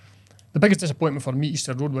 The biggest disappointment for me,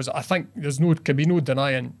 Easter Road, was I think could be no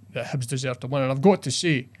denying that Hibs deserved to win, and I've got to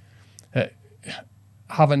say,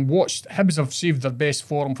 having watched Hibs have saved their best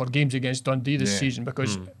form for games against Dundee this season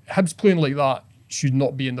because Hibs playing like that should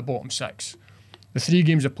not be in the bottom 6. The 3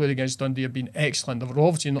 games they've played against Dundee have been excellent. They're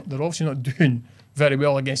obviously not doing very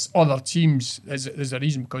well against other teams. There's a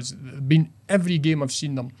reason, because every game I've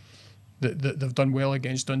seen them, that they've done well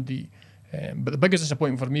against Dundee. But the biggest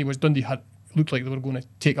disappointment for me was Dundee looked like they were going to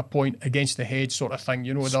take a point against the head sort of thing. They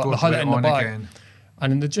had it in the bag. Again.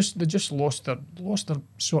 And then they just lost their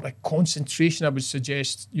sort of concentration, I would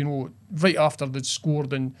suggest, right after they'd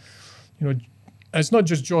scored. And, it's not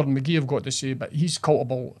just Jordan McGee, I've got to say, but he's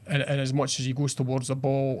culpable in as much as he goes towards the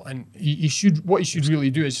ball. And he should really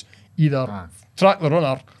do is either track the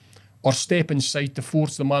runner or step inside to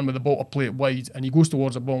force the man with the ball to play it wide. And he goes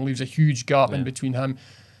towards the ball and leaves a huge gap in between him.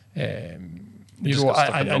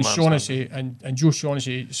 And Shaughnessy and Joe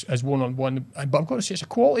Shaughnessy is one-on-one, but I've got to say it's a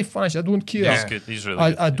quality finish. I don't care. He's good. He's really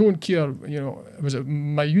good. I don't care. Was it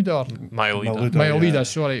Mayuda? Mayolida,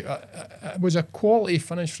 sorry. It was a quality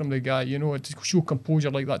finish from the guy. To show composure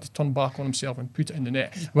like that, to turn back on himself and put it in the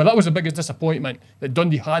net. Well, that was the biggest disappointment, that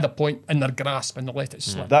Dundee had a point in their grasp and they let it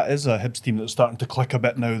slip. That is a Hibs team that's starting to click a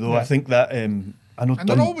bit now, though. I think that I know. And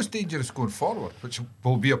they're always dangerous going forward, which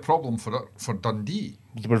will be a problem for Dundee.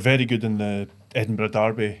 They were very good in the Edinburgh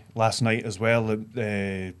Derby last night as well.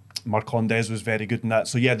 Marcondes was very good in that.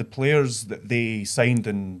 So yeah, the players that they signed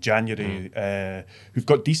in January, who've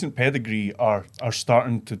got decent pedigree, are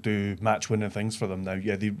starting to do match-winning things for them now.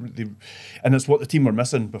 Yeah, they and it's what the team were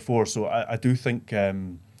missing before. So I do think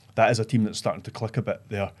that is a team that's starting to click a bit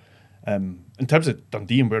there. In terms of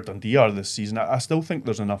Dundee and where Dundee are this season, I still think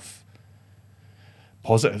there's enough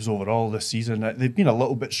positives overall this season. They've been a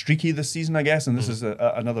little bit streaky this season, I guess, and this is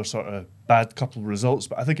another sort of bad couple of results.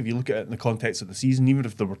 But I think if you look at it in the context of the season, even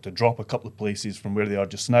if they were to drop a couple of places from where they are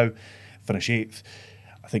just now, finish 8th,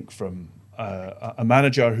 I think from a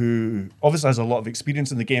manager who obviously has a lot of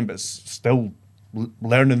experience in the game, but is still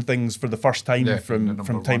learning things for the first time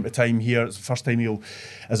from time to time here. It's the first time he'll,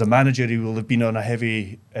 as a manager, he will have been on on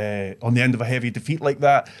the end of a heavy defeat like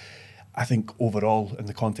that. I think overall, in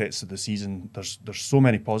the context of the season, there's so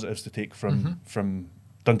many positives to take from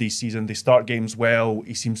Dundee's season. They start games well.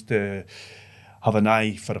 He seems to have an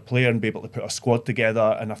eye for a player and be able to put a squad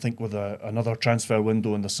together. And I think with another transfer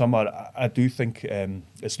window in the summer, I do think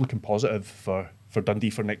it's looking positive for Dundee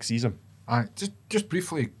for next season. Just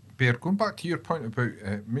briefly, Bear, going back to your point about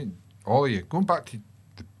all of you, going back to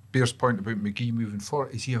the Bear's point about McGee moving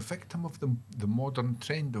forward, is he a victim of the modern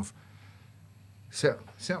trend of?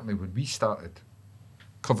 Certainly when we started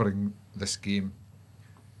covering this game,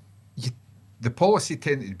 the policy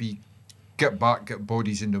tended to be get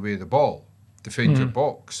bodies in the way of the ball, defend your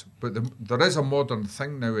box. But there is a modern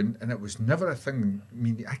thing now, and it was never a thing. I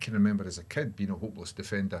mean, I can remember as a kid being a hopeless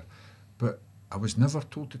defender, but I was never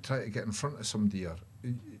told to try to get in front of somebody.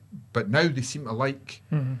 But now they seem to like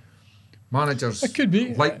managers, it could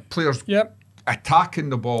be like players. Yep.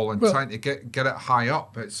 Attacking the ball and trying to get it high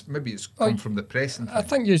up. Maybe it's come from the pressing thing. I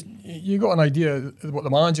think you got an idea of what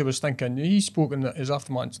the manager was thinking. He spoke in his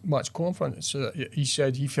after-match conference. He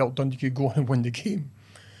said he felt Dundee could go on and win the game.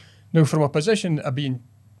 Now, from a position of being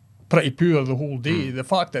pretty poor the whole day, the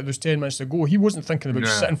fact that there's 10 minutes to go, he wasn't thinking about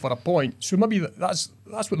sitting for a point. So maybe that's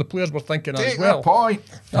what the players were thinking as well. Take a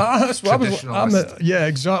point. That's what yeah,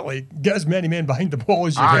 exactly. Get as many men behind the ball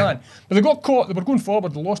as you can. But they got caught. They were going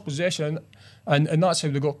forward. They lost possession. And that's how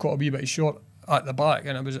they got caught a wee bit short at the back,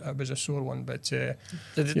 and it was a sore one. But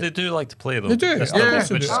they do like to play though. They do,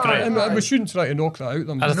 which is great. And we shouldn't try to knock that out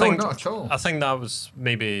them. Not at all. I think that was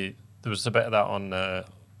maybe there was a bit of that on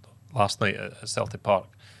last night at Celtic Park.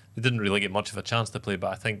 They didn't really get much of a chance to play,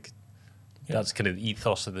 but I think that's kind of the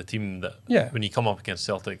ethos of the team that when you come up against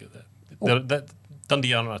Celtic,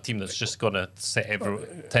 Dundee aren't a team that's just going to set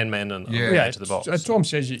 10 men on the edge of the box. As Tom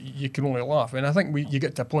says, you can only laugh. And I think you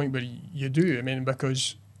get to a point where you do. I mean,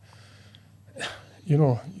 because, we're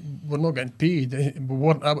not getting paid.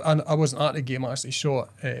 I wasn't at the game. I actually saw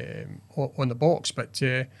it on the box. But,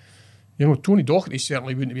 Tony Docherty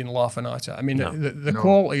certainly wouldn't have been laughing at it. I mean, the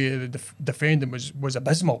quality of the defending was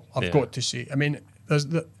abysmal, I've got to say. I mean,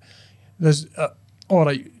 there's all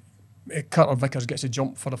right, Carter Vickers gets a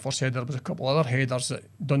jump for the first header. There was a couple of other headers that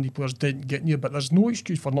Dundee players didn't get near, but there's no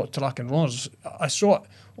excuse for not tracking runners. I saw it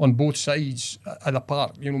on both sides of the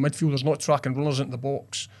park. Midfielders not tracking runners into the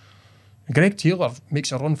box. Greg Taylor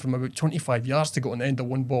makes a run from about 25 yards to go on the end of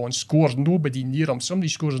one ball and scores. Nobody near him. Somebody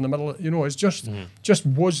scores in the middle. It's just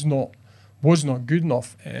was not good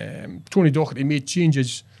enough. Tony Docherty made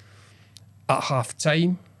changes at half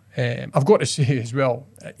time. I've got to say as well,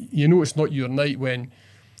 it's not your night when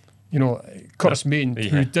Curtis Main,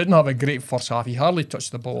 who didn't have a great first half, he hardly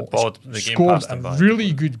touched the ball, scored a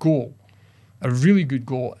really good goal,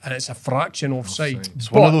 and it's a fraction offside.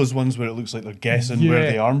 It's one of those ones where it looks like they're guessing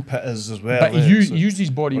where the armpit is as well. But he used his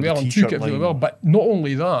body well and took it really well. But not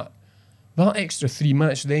only that extra 3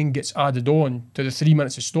 minutes then gets added on to the 3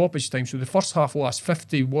 minutes of stoppage time. So the first half lasts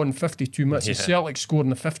 51, 52 minutes. And Celtic scored in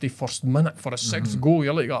the 51st minute for a sixth goal.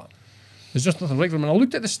 You're like that. There's just nothing right for them. And I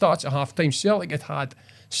looked at the stats at half time. Celtic had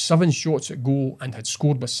 7 shots at goal and had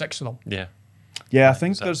scored with 6 of them. Yeah. Yeah, I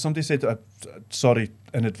think there's somebody said, sorry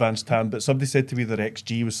in advance, Tam, but somebody said to me their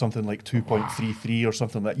XG was something like 2.33 or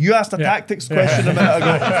something like that. You asked a tactics question a minute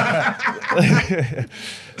ago.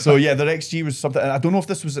 So yeah, their XG was something, I don't know if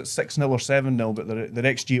this was at 6-0 or 7-0, but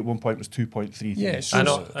their XG at one point was 2.33. Yeah, so I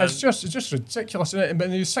know, it's just ridiculous. But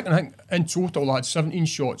in the second half, in total, they had 17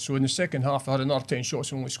 shots. So in the second half, they had another 10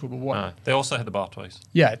 shots and only scored with 1. They also hit the bar twice.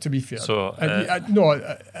 Yeah, to be fair. So,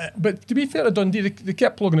 but to be fair to Dundee, they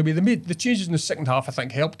kept plugging away. They made the changes in the second half, I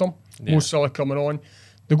think, helped them. Yeah. Mo Salah coming on.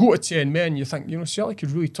 They go to 10 men, you think, Celtic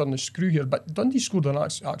could really turn the screw here. But Dundee scored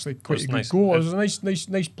actually quite a good goal. It was a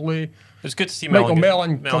nice play. It's good to see Michael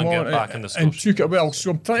Mellon come on get back in the and scores. took it well.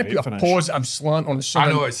 So I'm trying to put a positive slant on the 7.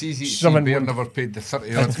 I know, it's easy to see Bear never paid the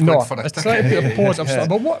 30 odd No, quid for I'm it. trying to put a positive slant.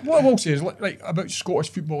 But what I will say is, like about Scottish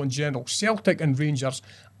football in general, Celtic and Rangers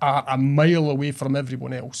are a mile away from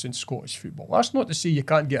everyone else in Scottish football. That's not to say you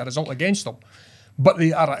can't get a result against them. But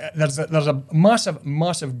they are there's a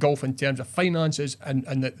massive gulf in terms of finances and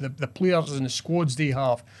the players and the squads they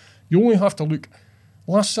have. You only have to look.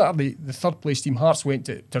 Last Saturday, the third place team Hearts went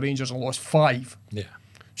to Rangers and lost 5. Yeah.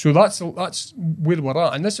 So that's where we're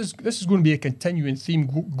at, and this is going to be a continuing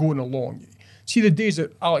theme going along. See the days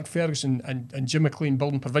that Alec Ferguson and Jim McLean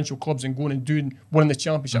building provincial clubs and going and winning the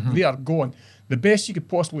championship, they are gone. The best you could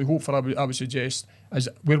possibly hope for, I would suggest, is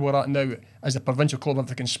where we're at now as a provincial club. If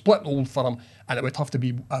they can split the Old Firm, and it would have to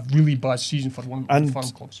be a really bad season for one of the Firm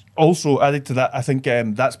clubs. Also, added to that, I think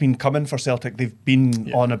that's been coming for Celtic. They've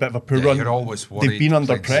been on a bit of a poor run. You're always worried. They've been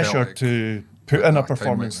under playing pressure Celtic to put in a at time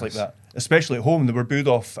performance like this. that, especially at home. They were booed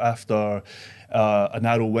off after a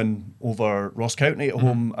narrow win over Ross County at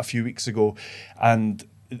home a few weeks ago, and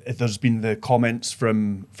there's been the comments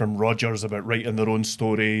from Rodgers about writing their own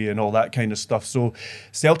story and all that kind of stuff. So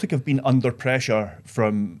Celtic have been under pressure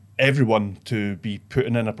from everyone to be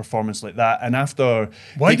putting in a performance like that. And after...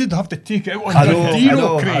 Why did they have to take it out on Dundee?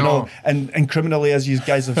 Craig? I know. And criminally, as you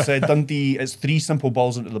guys have said, Dundee, it's 3 simple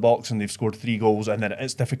balls into the box and they've scored 3 goals, and then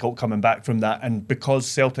it's difficult coming back from that. And because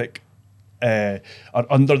Celtic are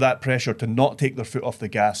under that pressure to not take their foot off the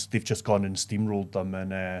gas, they've just gone and steamrolled them.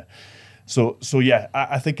 And so yeah,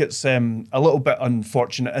 I think it's a little bit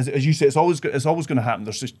unfortunate. As you say, it's always going to happen.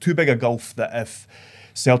 There's just too big a gulf that if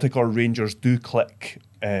Celtic or Rangers do click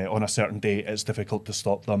on a certain day, it's difficult to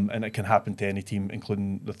stop them, and it can happen to any team,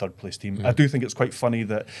 including the third place team. I do think it's quite funny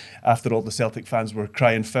that after all the Celtic fans were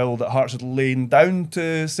crying foul that Hearts had lain down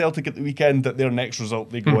to Celtic at the weekend, that their next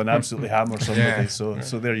result they go and absolutely hammer somebody. Yeah.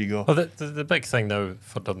 So there you go. Well, the big thing now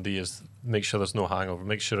for Dundee is make sure there's no hangover,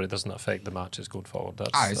 make sure it doesn't affect the matches going forward.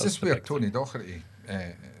 Is this where Tony Docherty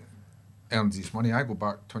earns his money? I go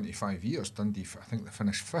back 25 years. Dundee, I think they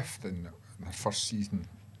finished 5th in their first season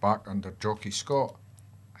back under Jockey Scott.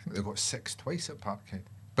 I think they got 6 twice at Parkhead.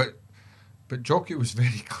 But Jockey was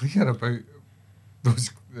very clear about those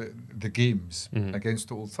the games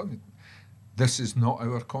against Old Firm. This is not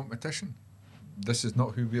our competition. This is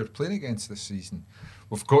not who we're playing against this season.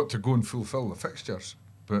 We've got to go and fulfil the fixtures.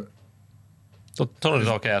 But so Tony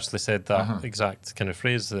Docherty actually said that exact kind of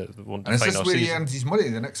phrase that won't and is define this our where season. he earns his money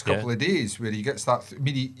the next couple of days, where he gets that? I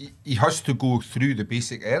mean, he has to go through the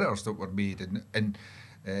basic errors that were made and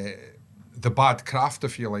the bad craft,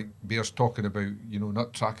 if you like. Bear's talking about,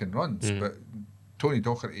 not tracking runs, but Tony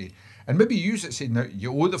Docherty, and maybe use it saying, now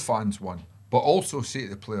you owe the fans one, but also say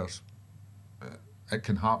to the players, it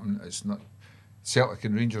can happen. It's not Celtic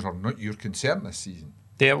and Rangers are not your concern this season.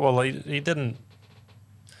 Yeah, well, he didn't.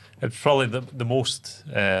 It's probably the most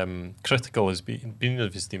critical has been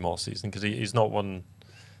of his team all season, because he's not one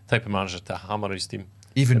type of manager to hammer his team.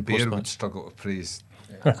 Even Bear would struggle to praise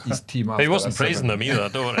his team. But he wasn't praising them either,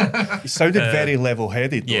 don't worry. He sounded very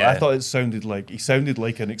level-headed, though. Yeah. I thought he sounded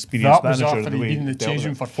like an experienced That was manager. after The he'd way been in the he dealt change with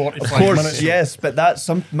room it. for 45 Of course, minutes. yes, but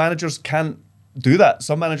some managers can't do that.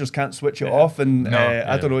 Some managers can't switch it off, and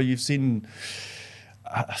I don't know. You've seen.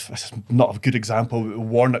 Not a good example.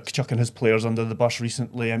 Warnock chucking his players under the bus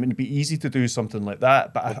recently. I mean, it'd be easy to do something like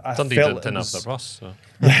that, but I Dundee felt didn't it have was, the bus. So.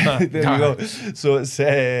 there you go. So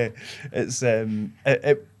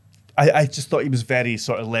I just thought he was very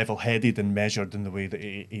sort of level-headed and measured in the way that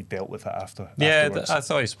he dealt with it afterwards. I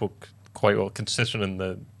thought he spoke quite well, considering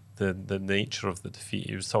the nature of the defeat.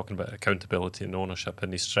 He was talking about accountability and ownership,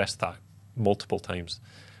 and he stressed that multiple times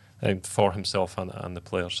for himself and the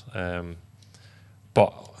players.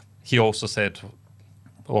 But he also said,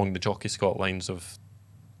 along the Jockey Scott lines of,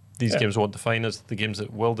 these games won't define us. The games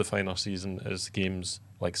that will define our season is games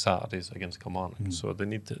like Saturdays against Kilmarnock. So they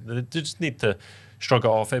just need to shrug it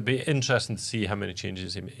off. It'd be interesting to see how many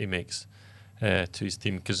changes he makes. to his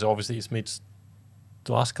team, because obviously he's made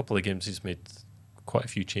the last couple of games. He's made quite a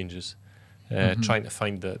few changes, trying to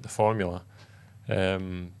find the formula.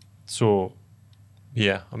 So,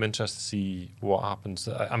 yeah, I'm interested to see what happens.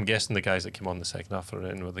 I'm guessing the guys that came on the second half are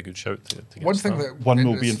in with a good shout to get One thing started. that One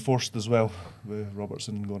will be enforced as well, with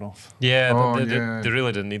Robertson going off. Yeah, yeah. they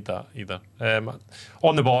really didn't need that either.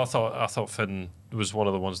 On the ball, I thought Finn was one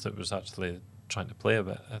of the ones that was actually trying to play a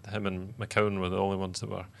bit. Him and McCowan were the only ones that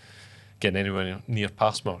were getting anywhere near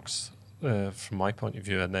pass marks from my point of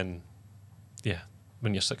view. And then, yeah,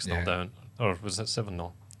 when you're 6-0 down, or was it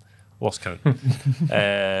 7-0? Lost count.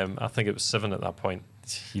 I think it was 7 at that point.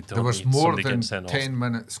 You don't there was need more somebody than getting sent off. 10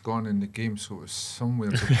 minutes gone in the game, so it was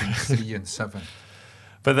somewhere between 3 and 7.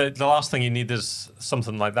 But the last thing you need is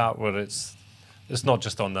something like that, where it's not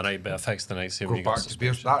just on the night, but affects the night. Go back to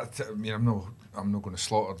Bears. I mean, I'm not going to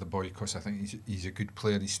slaughter the boy because I think he's a good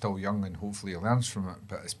player. He's still young, and hopefully he learns from it.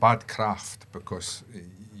 But it's bad craft because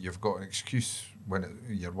you've got an excuse when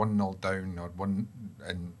you're 1-0 down or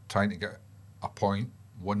and trying to get a point,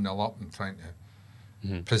 1-0 up, and trying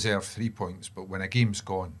to preserve 3 points. But when a game's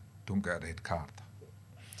gone, don't get a red card.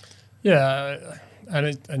 Yeah,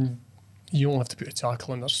 and you don't have to put a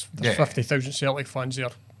tackle in. There's 50,000 Celtic fans there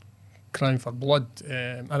crying for blood,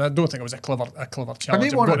 and I don't think it was a clever challenge. And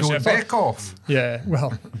they wanted to back off. Yeah,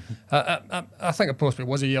 well, I think it possibly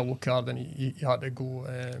was a yellow card, and he had to go.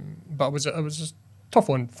 But it was a tough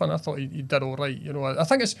one. Fun. I thought he did all right. You know, I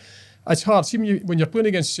think it's hard. See, when you're playing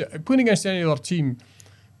against any other team,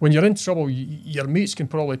 when you're in trouble, your mates can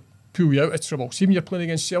probably pull you out of trouble. See, when you're playing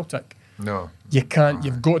against Celtic, no, you can't.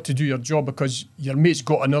 You've got to do your job because your mate's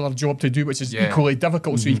got another job to do, which is equally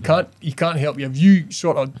difficult. So he can't help you. If you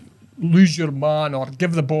sort of lose your man or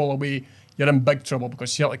give the ball away, you're in big trouble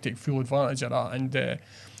because Celtic take full advantage of that. And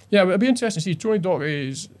yeah, it'll be interesting to see. Tony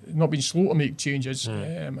Docherty's not been slow to make changes.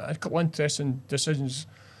 A couple of interesting decisions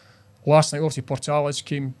last night. Obviously, Portales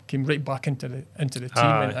came right back into the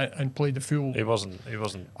team and played the full. He wasn't. He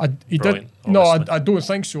brilliant, did. No, obviously. I don't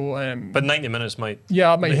think so. But 90 minutes might.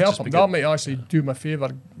 Yeah, it might help him. be That good. might actually do him a favour.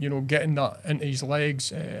 You know, getting that into his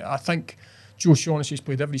legs. I think Joe Shaughnessy's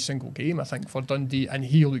played every single game, I think, for Dundee, and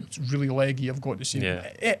he looked really leggy, I've got to say.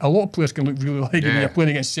 Yeah. A lot of players can look really leggy when you're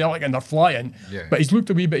playing against Celtic and they're flying, but he's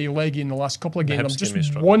looked a wee bit leggy in the last couple of games. I'm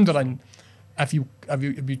just wondering if you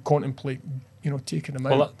contemplate, you know, taking him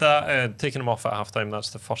out. Well, that taking him off at half-time,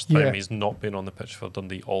 that's the first time he's not been on the pitch for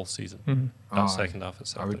Dundee all season. That second half at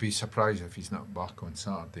Celtic. I would be surprised if he's not back on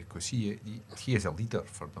Saturday because he is a leader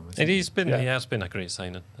for them. He has been a great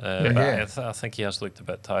signing. I think he has looked a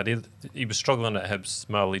bit tired. He was struggling at Hibs.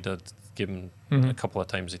 Marley did give him a couple of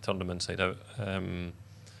times. He turned him inside out.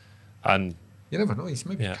 And you never know. He's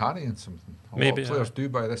maybe carrying something. A lot of players do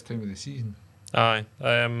by this time of the season. Aye.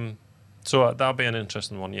 So that'll be an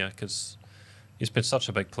interesting one, because he's been such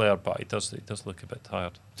a big player, but he does look a bit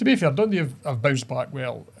tired. To be fair, Dundee have bounced back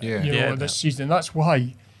well, this season. And that's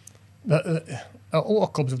why a lot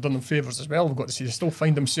of clubs have done them favours as well. We've got to see they still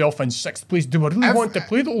find themselves in 6th place. Do we really want to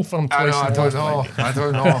play the Old Firm twice? I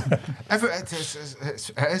don't know.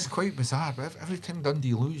 It is quite bizarre, but every time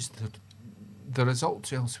Dundee lose, the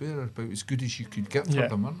results elsewhere are about as good as you could get for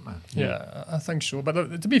them, aren't they? Yeah, I think so.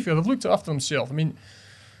 But to be fair, they've looked after themselves. I mean,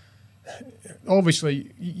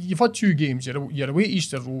 obviously, you've had 2 games. You're away at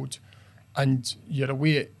Easter Road and you're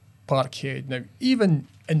away at Parkhead. Now, even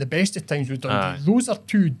in the best of times with Dundee, those are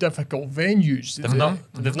 2 difficult venues.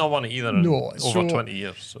 They've not won it either in over 20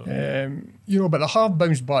 years. So. But they have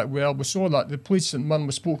bounced back well. We saw that. They played St Mirren.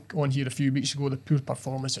 We spoke on here a few weeks ago, the poor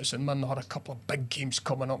performance at St Mirren. They had a couple of big games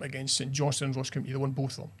coming up against St Johnstone and Ross County. They won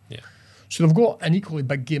both of them. Yeah. So they've got an equally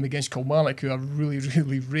big game against Kilmarnock, who are really,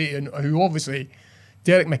 really rating, who obviously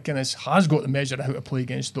Derek McInnes has got the measure of how to play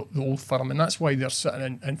against the Old Firm, and that's why they're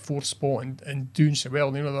sitting in 4th spot and doing so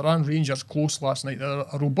well. You know, they ran Rangers close last night. They're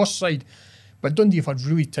a robust side, but Dundee have had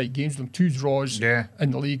really tight games with them, 2 draws in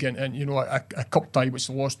the league, and you know, a cup tie which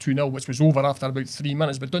they lost 2-0, which was over after about 3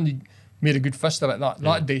 minutes. But Dundee made a good fist of it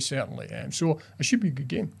that day, certainly. So it should be a good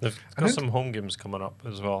game. They've got some home games coming up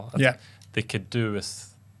as well. They could do with.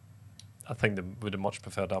 I think they would have much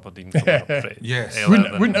preferred Aberdeen coming up.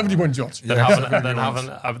 Wouldn't everyone, George? Then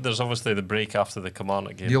having there's obviously the break after the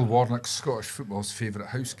Kilmarnock game. Neil Warnock's Scottish football's favourite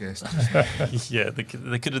house guest. They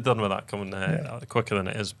could have done with that coming quicker than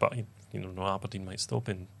it is, but Aberdeen might still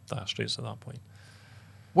be in dire straits at that point.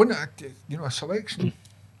 One, a selection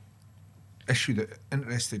issue that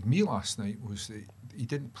interested me last night was that he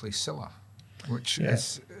didn't play Silla, which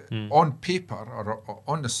is on paper or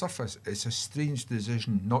on the surface, it's a strange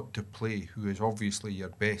decision not to play who is obviously your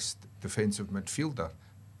best defensive midfielder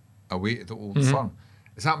away to the Old Firm.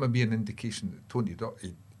 Is that maybe an indication that Tony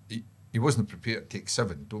Docherty, he wasn't prepared to take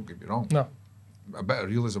 7, don't get me wrong. No. A bit of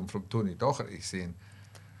realism from Tony Docherty saying,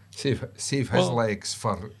 save his Well, legs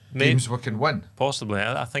for games we can win. Possibly.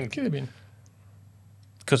 I think Could have been.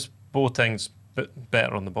 because Boateng's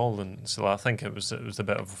better on the ball than Silla. I think it was a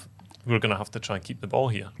bit of we're going to have to try and keep the ball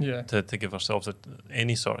here Yeah. to give ourselves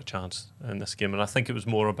any sort of chance in this game. And I think it was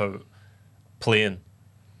more about playing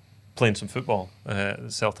some football,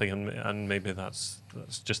 Celtic, and maybe that's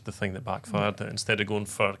just the thing that backfired. That instead of going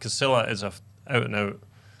for, because Silla is a out and out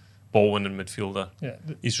ball winning midfielder. Yeah.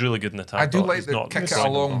 He's really good in attack. I do but like he's the not kick it striking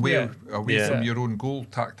a long ball. way Yeah. away Yeah. from your own goal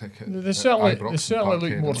tactic. They certainly Ibrox looked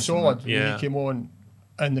and more Parkhead, solid wasn't when Yeah. he came on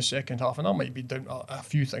in the second half, and that might be down to a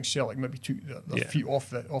few things. Celtic maybe took their Yeah. feet off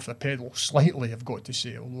the pedal slightly, I've got to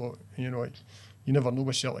say. Although you never know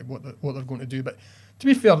with Celtic what they're going to do. But to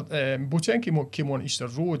be fair, Boateng came on Easter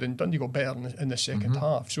Road, and Dundee got better in the second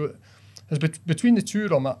half. So it's between the two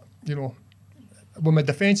of them, with my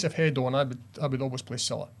defensive head on, I would always play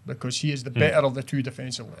Silla because he is the better of the two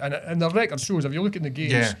defensively. And the record shows, if you look at the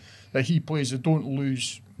games Yeah. that he plays, they don't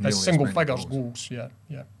lose Nearly as as single many figures goals. goals.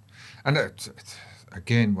 Yeah. And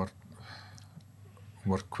again,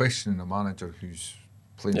 we're questioning a manager who's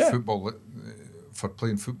playing Yeah. football for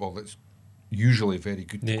playing football that's usually very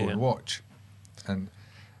good to go Yeah. and watch, and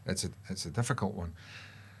it's a difficult one.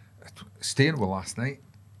 Staying with last night,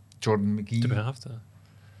 Jordan McGee. Do we have to?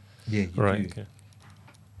 Yeah, you Right. do. Okay.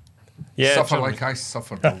 Yeah. Suffer Jordan- like I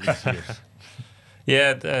suffered all these years.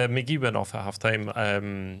 Yeah, McGee went off at half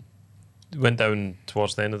time. Went down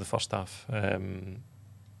towards the end of the first half.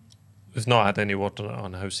 We've not had any word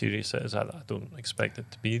on how serious it is. I don't expect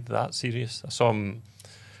it to be that serious. I saw him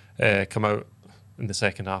come out in the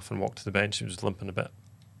second half and walk to the bench. He was limping a bit.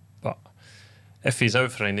 But if he's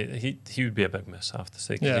out for any, he would be a big miss, I have to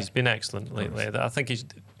say, because Yeah. he's been excellent lately. I think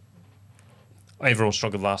everyone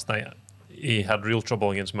struggled last night. He had real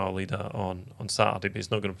trouble against Maolida on Saturday, but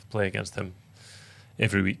he's not going to play against him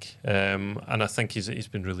every week. And I think he's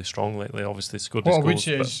been really strong lately. Obviously scored his What I would goals.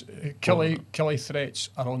 say but- is Kelly threats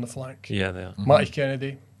are on the flank. yeah, they are. Matty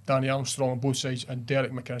Kennedy, Danny Armstrong on both sides, and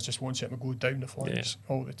Derek McInnes just wants him to go down the flanks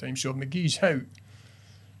all the time. So if McGee's out,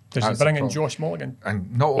 does That's he bring the in problem. Josh Mulligan?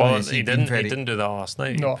 And not Well, only has he been didn't. very He didn't do that last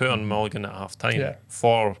night. No. He put on Mulligan at half time Yeah.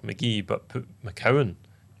 for McGee, but put McCowan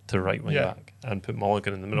to right wing Yeah. back and put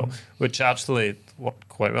Mulligan in the middle, which actually worked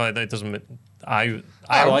quite well. It doesn't. I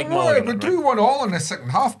I like Mulligan. We at drew 1-1 in the second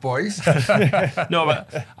half, boys. No,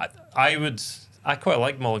 but I quite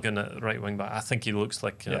like Mulligan at right wing back. I think he looks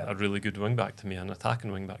like a really good wing back to me, an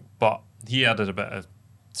attacking wing back. But he added a bit of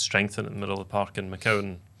strength in the middle of the park, and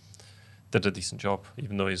McCowan did a decent job,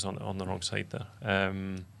 even though he's on the wrong side there.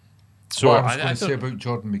 So what I was going I to say don't- about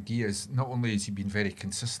Jordan McGee is not only has he been very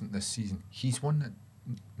consistent this season, he's one that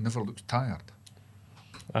never looks tired.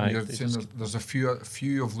 Aye, You're they saying just- there's a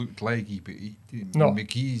few have looked leggy, but No.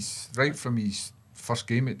 McGee's right from his first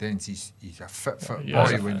game at Dens, he's a fit Yeah,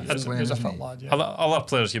 boy he's when he's playing. he's a isn't fit he? lad, yeah. Other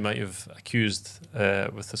players you might have accused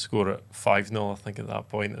with the score at 5-0, I think at that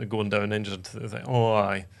point, going down injured. They think, oh,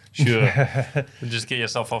 aye, sure. And just get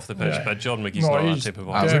yourself off the pitch. Yeah. But Jordan McGee's No, not that he's- type of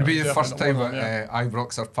That player. Yeah, would be the definitely first time one, at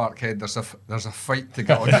Ibrox or Parkhead there's a fight to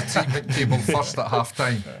get on the treatment table first at half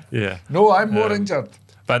time. Yeah. No, I'm more injured.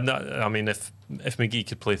 But no, I mean, if McGee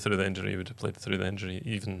could play through the injury, he would have played through the injury,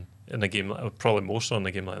 even in a game, probably more so in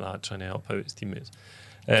a game like that, trying to help out his teammates.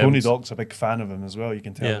 Tony Dock's a big fan of him as well. You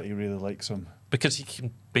can tell Yeah. that he really likes him. Because he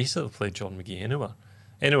can basically play John McGee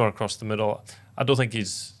anywhere across the middle. I don't think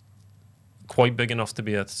he's quite big enough to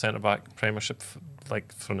be a centre back Premiership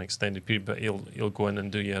for an extended period, but he'll go in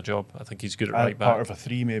and do you a job. I think he's good at right back. Part of a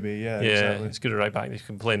three, maybe. Yeah, exactly. He's good at right back. He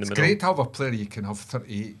can play in the It's middle. great to have a player you can have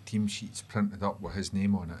 38 team sheets printed up with his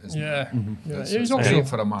name on it, isn't it? Yeah. It's, He's it's also great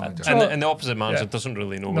for a manager. And the opposite manager Yeah. doesn't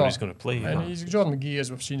really know No. where he's going to play. And either. he's Jordan McGee, as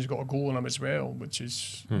we've seen, has got a goal in him as well, which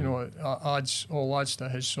is adds to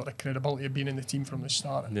his sort of credibility of being in the team from the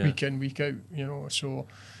start, Yeah. week in, week out. So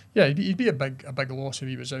yeah, he'd be a big loss if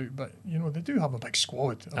he was out. But they do have a big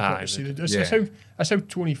squad. I've got Aye, to say. they do. That's how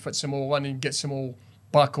Tony fits them all in and gets them all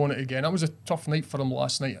back on it again. That was a tough night for him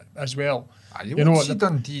last night as well. You know know what, see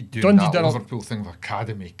Dundee doing Dundee that did a- Liverpool thing with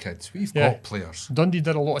academy kids. We've Yeah. got players. Dundee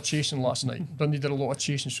did a lot of chasing last night. Dundee did a lot of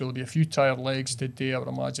chasing, so there'll be a few tired legs today, I would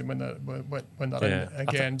imagine, when they're Yeah. in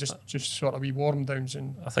again. Just sort of wee warm downs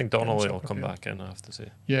and I think Donnelly Yeah, will come prepared. back in, I have to say.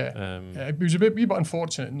 yeah. It was a wee bit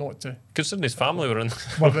unfortunate not to. Considering his family were in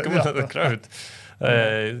Well, coming yeah. out of the crowd.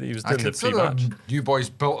 He was I doing the consider pre-match. you boys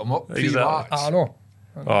built him up Exactly. pre-match. I know.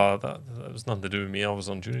 Oh, that was nothing to do with me. I was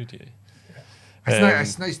on jury duty.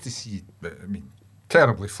 It's nice to see. I mean,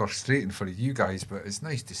 terribly frustrating for you guys, but it's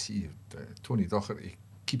nice to see Tony Docherty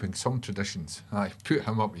keeping some traditions. Aye, put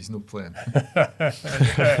him up, he's not playing.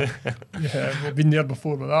 Yeah, we've been there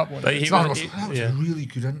before with that one. But he That was, was a really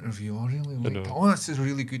good interview. I really liked it. know. Oh, this is a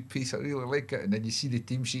really good piece. I really like it. And then you see the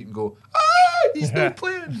team sheet and go, he's not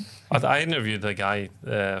playing. I interviewed a guy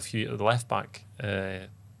the left back. It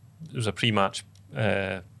was a pre-match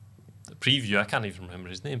preview. I can't even remember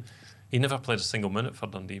his name. He never played a single minute for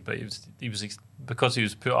Dundee, but he was because he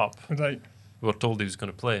was put up. Right. We were told he was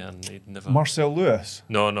going to play, and he'd never. Marcel Lewis.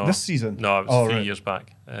 No. This season? No, it was 3 right. years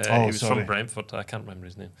back. Oh, he was sorry. from Brentford. I can't remember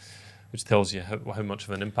his name, which tells you how much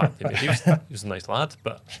of an impact he made. He was a nice lad,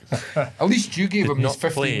 but At least you gave Did him his not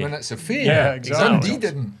 15 play. minutes of fame. Yeah, exactly. Dundee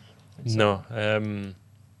didn't. no.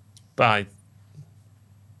 But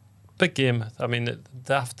big game. I mean,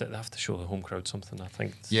 they have to show the home crowd something. I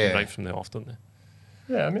think right from the off, don't they?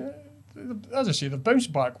 Yeah, I mean, as I say, they've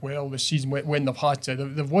bounced back well this season when they've had to.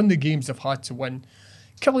 They've won the games they've had to win.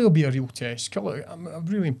 Killie will be a real test. I'm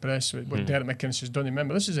really impressed with what Derek McInnes has done.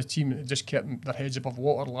 Remember, this is a team that just kept their heads above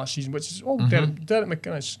water last season, which is all Derek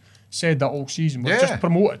McInnes said that all season. We're just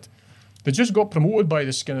promoted. They just got promoted by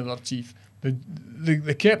the skin of their teeth.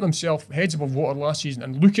 They kept themselves heads above water last season,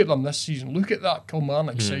 and look at them this season. Look at that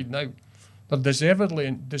Kilmarnock side now. They're deservedly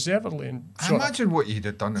in Imagine what you'd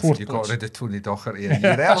have done if fourth you got place. rid of Tony Docherty a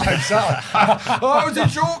year earlier. Oh, it was a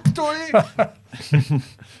joke, Tony.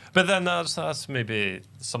 But then that's maybe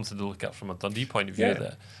something to look at from a Dundee point of view. Yeah.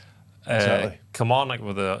 That Exactly. Kilmarnock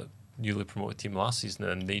were the newly promoted team last season,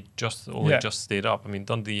 and they just stayed up. I mean,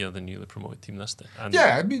 Dundee are the newly promoted team this day. And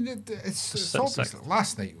Yeah, I mean, it's Sixth. obviously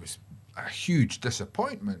last night was a huge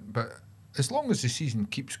disappointment, but as long as the season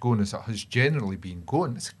keeps going as it has generally been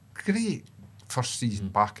going, it's a great first season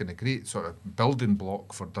back and a great sort of building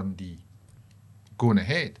block for Dundee going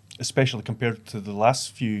ahead. Especially compared to the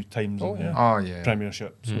last few times Oh, in yeah. the Oh, yeah.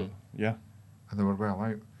 Premiership. So, yeah. And they were well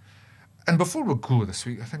out. And before we go this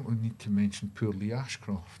week, I think we need to mention poor Lee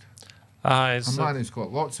Ashcroft. it's A man who's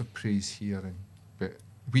got lots of praise here, but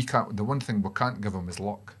we can't. The one thing we can't give him is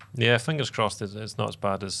luck. yeah, fingers crossed it's not as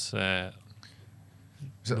bad as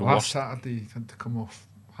Was it The last worst. Saturday he had to come off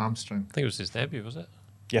hamstring? I think it was his debut, was it?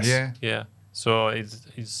 Yes. Yeah. Yeah. So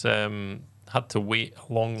he's had to wait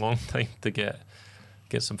a long time to get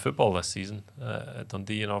some football this season at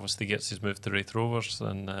Dundee, and obviously gets his move to Wraith Rovers,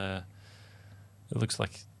 and it looks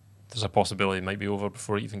like there's a possibility it might be over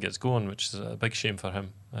before he even gets going, which is a big shame for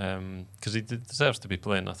him, because he deserves to be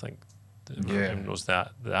playing. I think everyone knows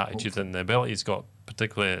that the attitude and the ability he's got,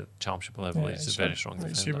 particularly at championship level. He's a very strong like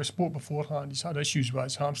you say, defender. we spoke beforehand. He's had issues with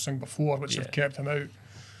his hamstring before, which have kept him out.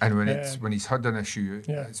 And when he's had an issue,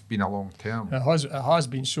 Yeah. it's been a long term. It has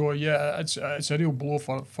been so. Yeah, it's a real blow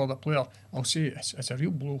for the player. I'll say it's a real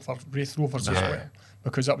blow for Wraith Rovers as well,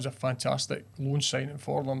 because that was a fantastic loan signing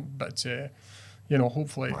for them. But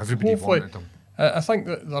hopefully, Well, everybody wanted him. I think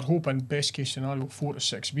that they're hoping best case scenario 4 to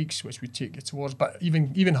 6 weeks, which would take you towards. But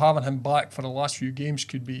even having him back for the last few games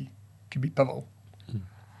could be pivotal.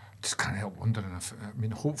 Just can't help wondering if, I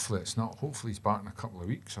mean, hopefully it's not. Hopefully he's back in a couple of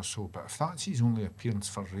weeks or so. But if that's his only appearance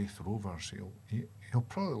for Wraith Rovers, he'll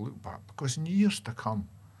probably look back, because in years to come,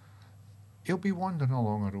 he'll be wandering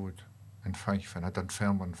along a road in Fife, and a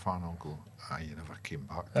Dunfermline fan will go, you never came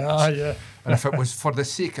back. Yeah. And if it was for the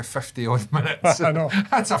sake of 50 odd minutes, I know.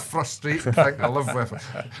 that's a frustrating thing to live with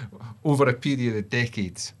over a period of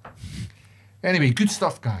decades. Anyway, good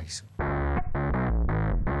stuff, guys.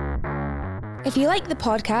 If you like the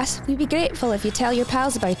podcast, we'd be grateful if you tell your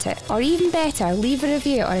pals about it, or even better, leave a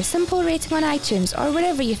review or a simple rating on iTunes or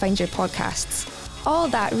wherever you find your podcasts. All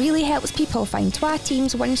that really helps people find Twa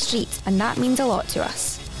Teams 1 Street, and that means a lot to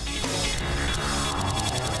us.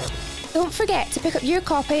 Don't forget to pick up your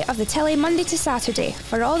copy of the Telly Monday to Saturday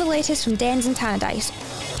for all the latest from Dens and Tannadice,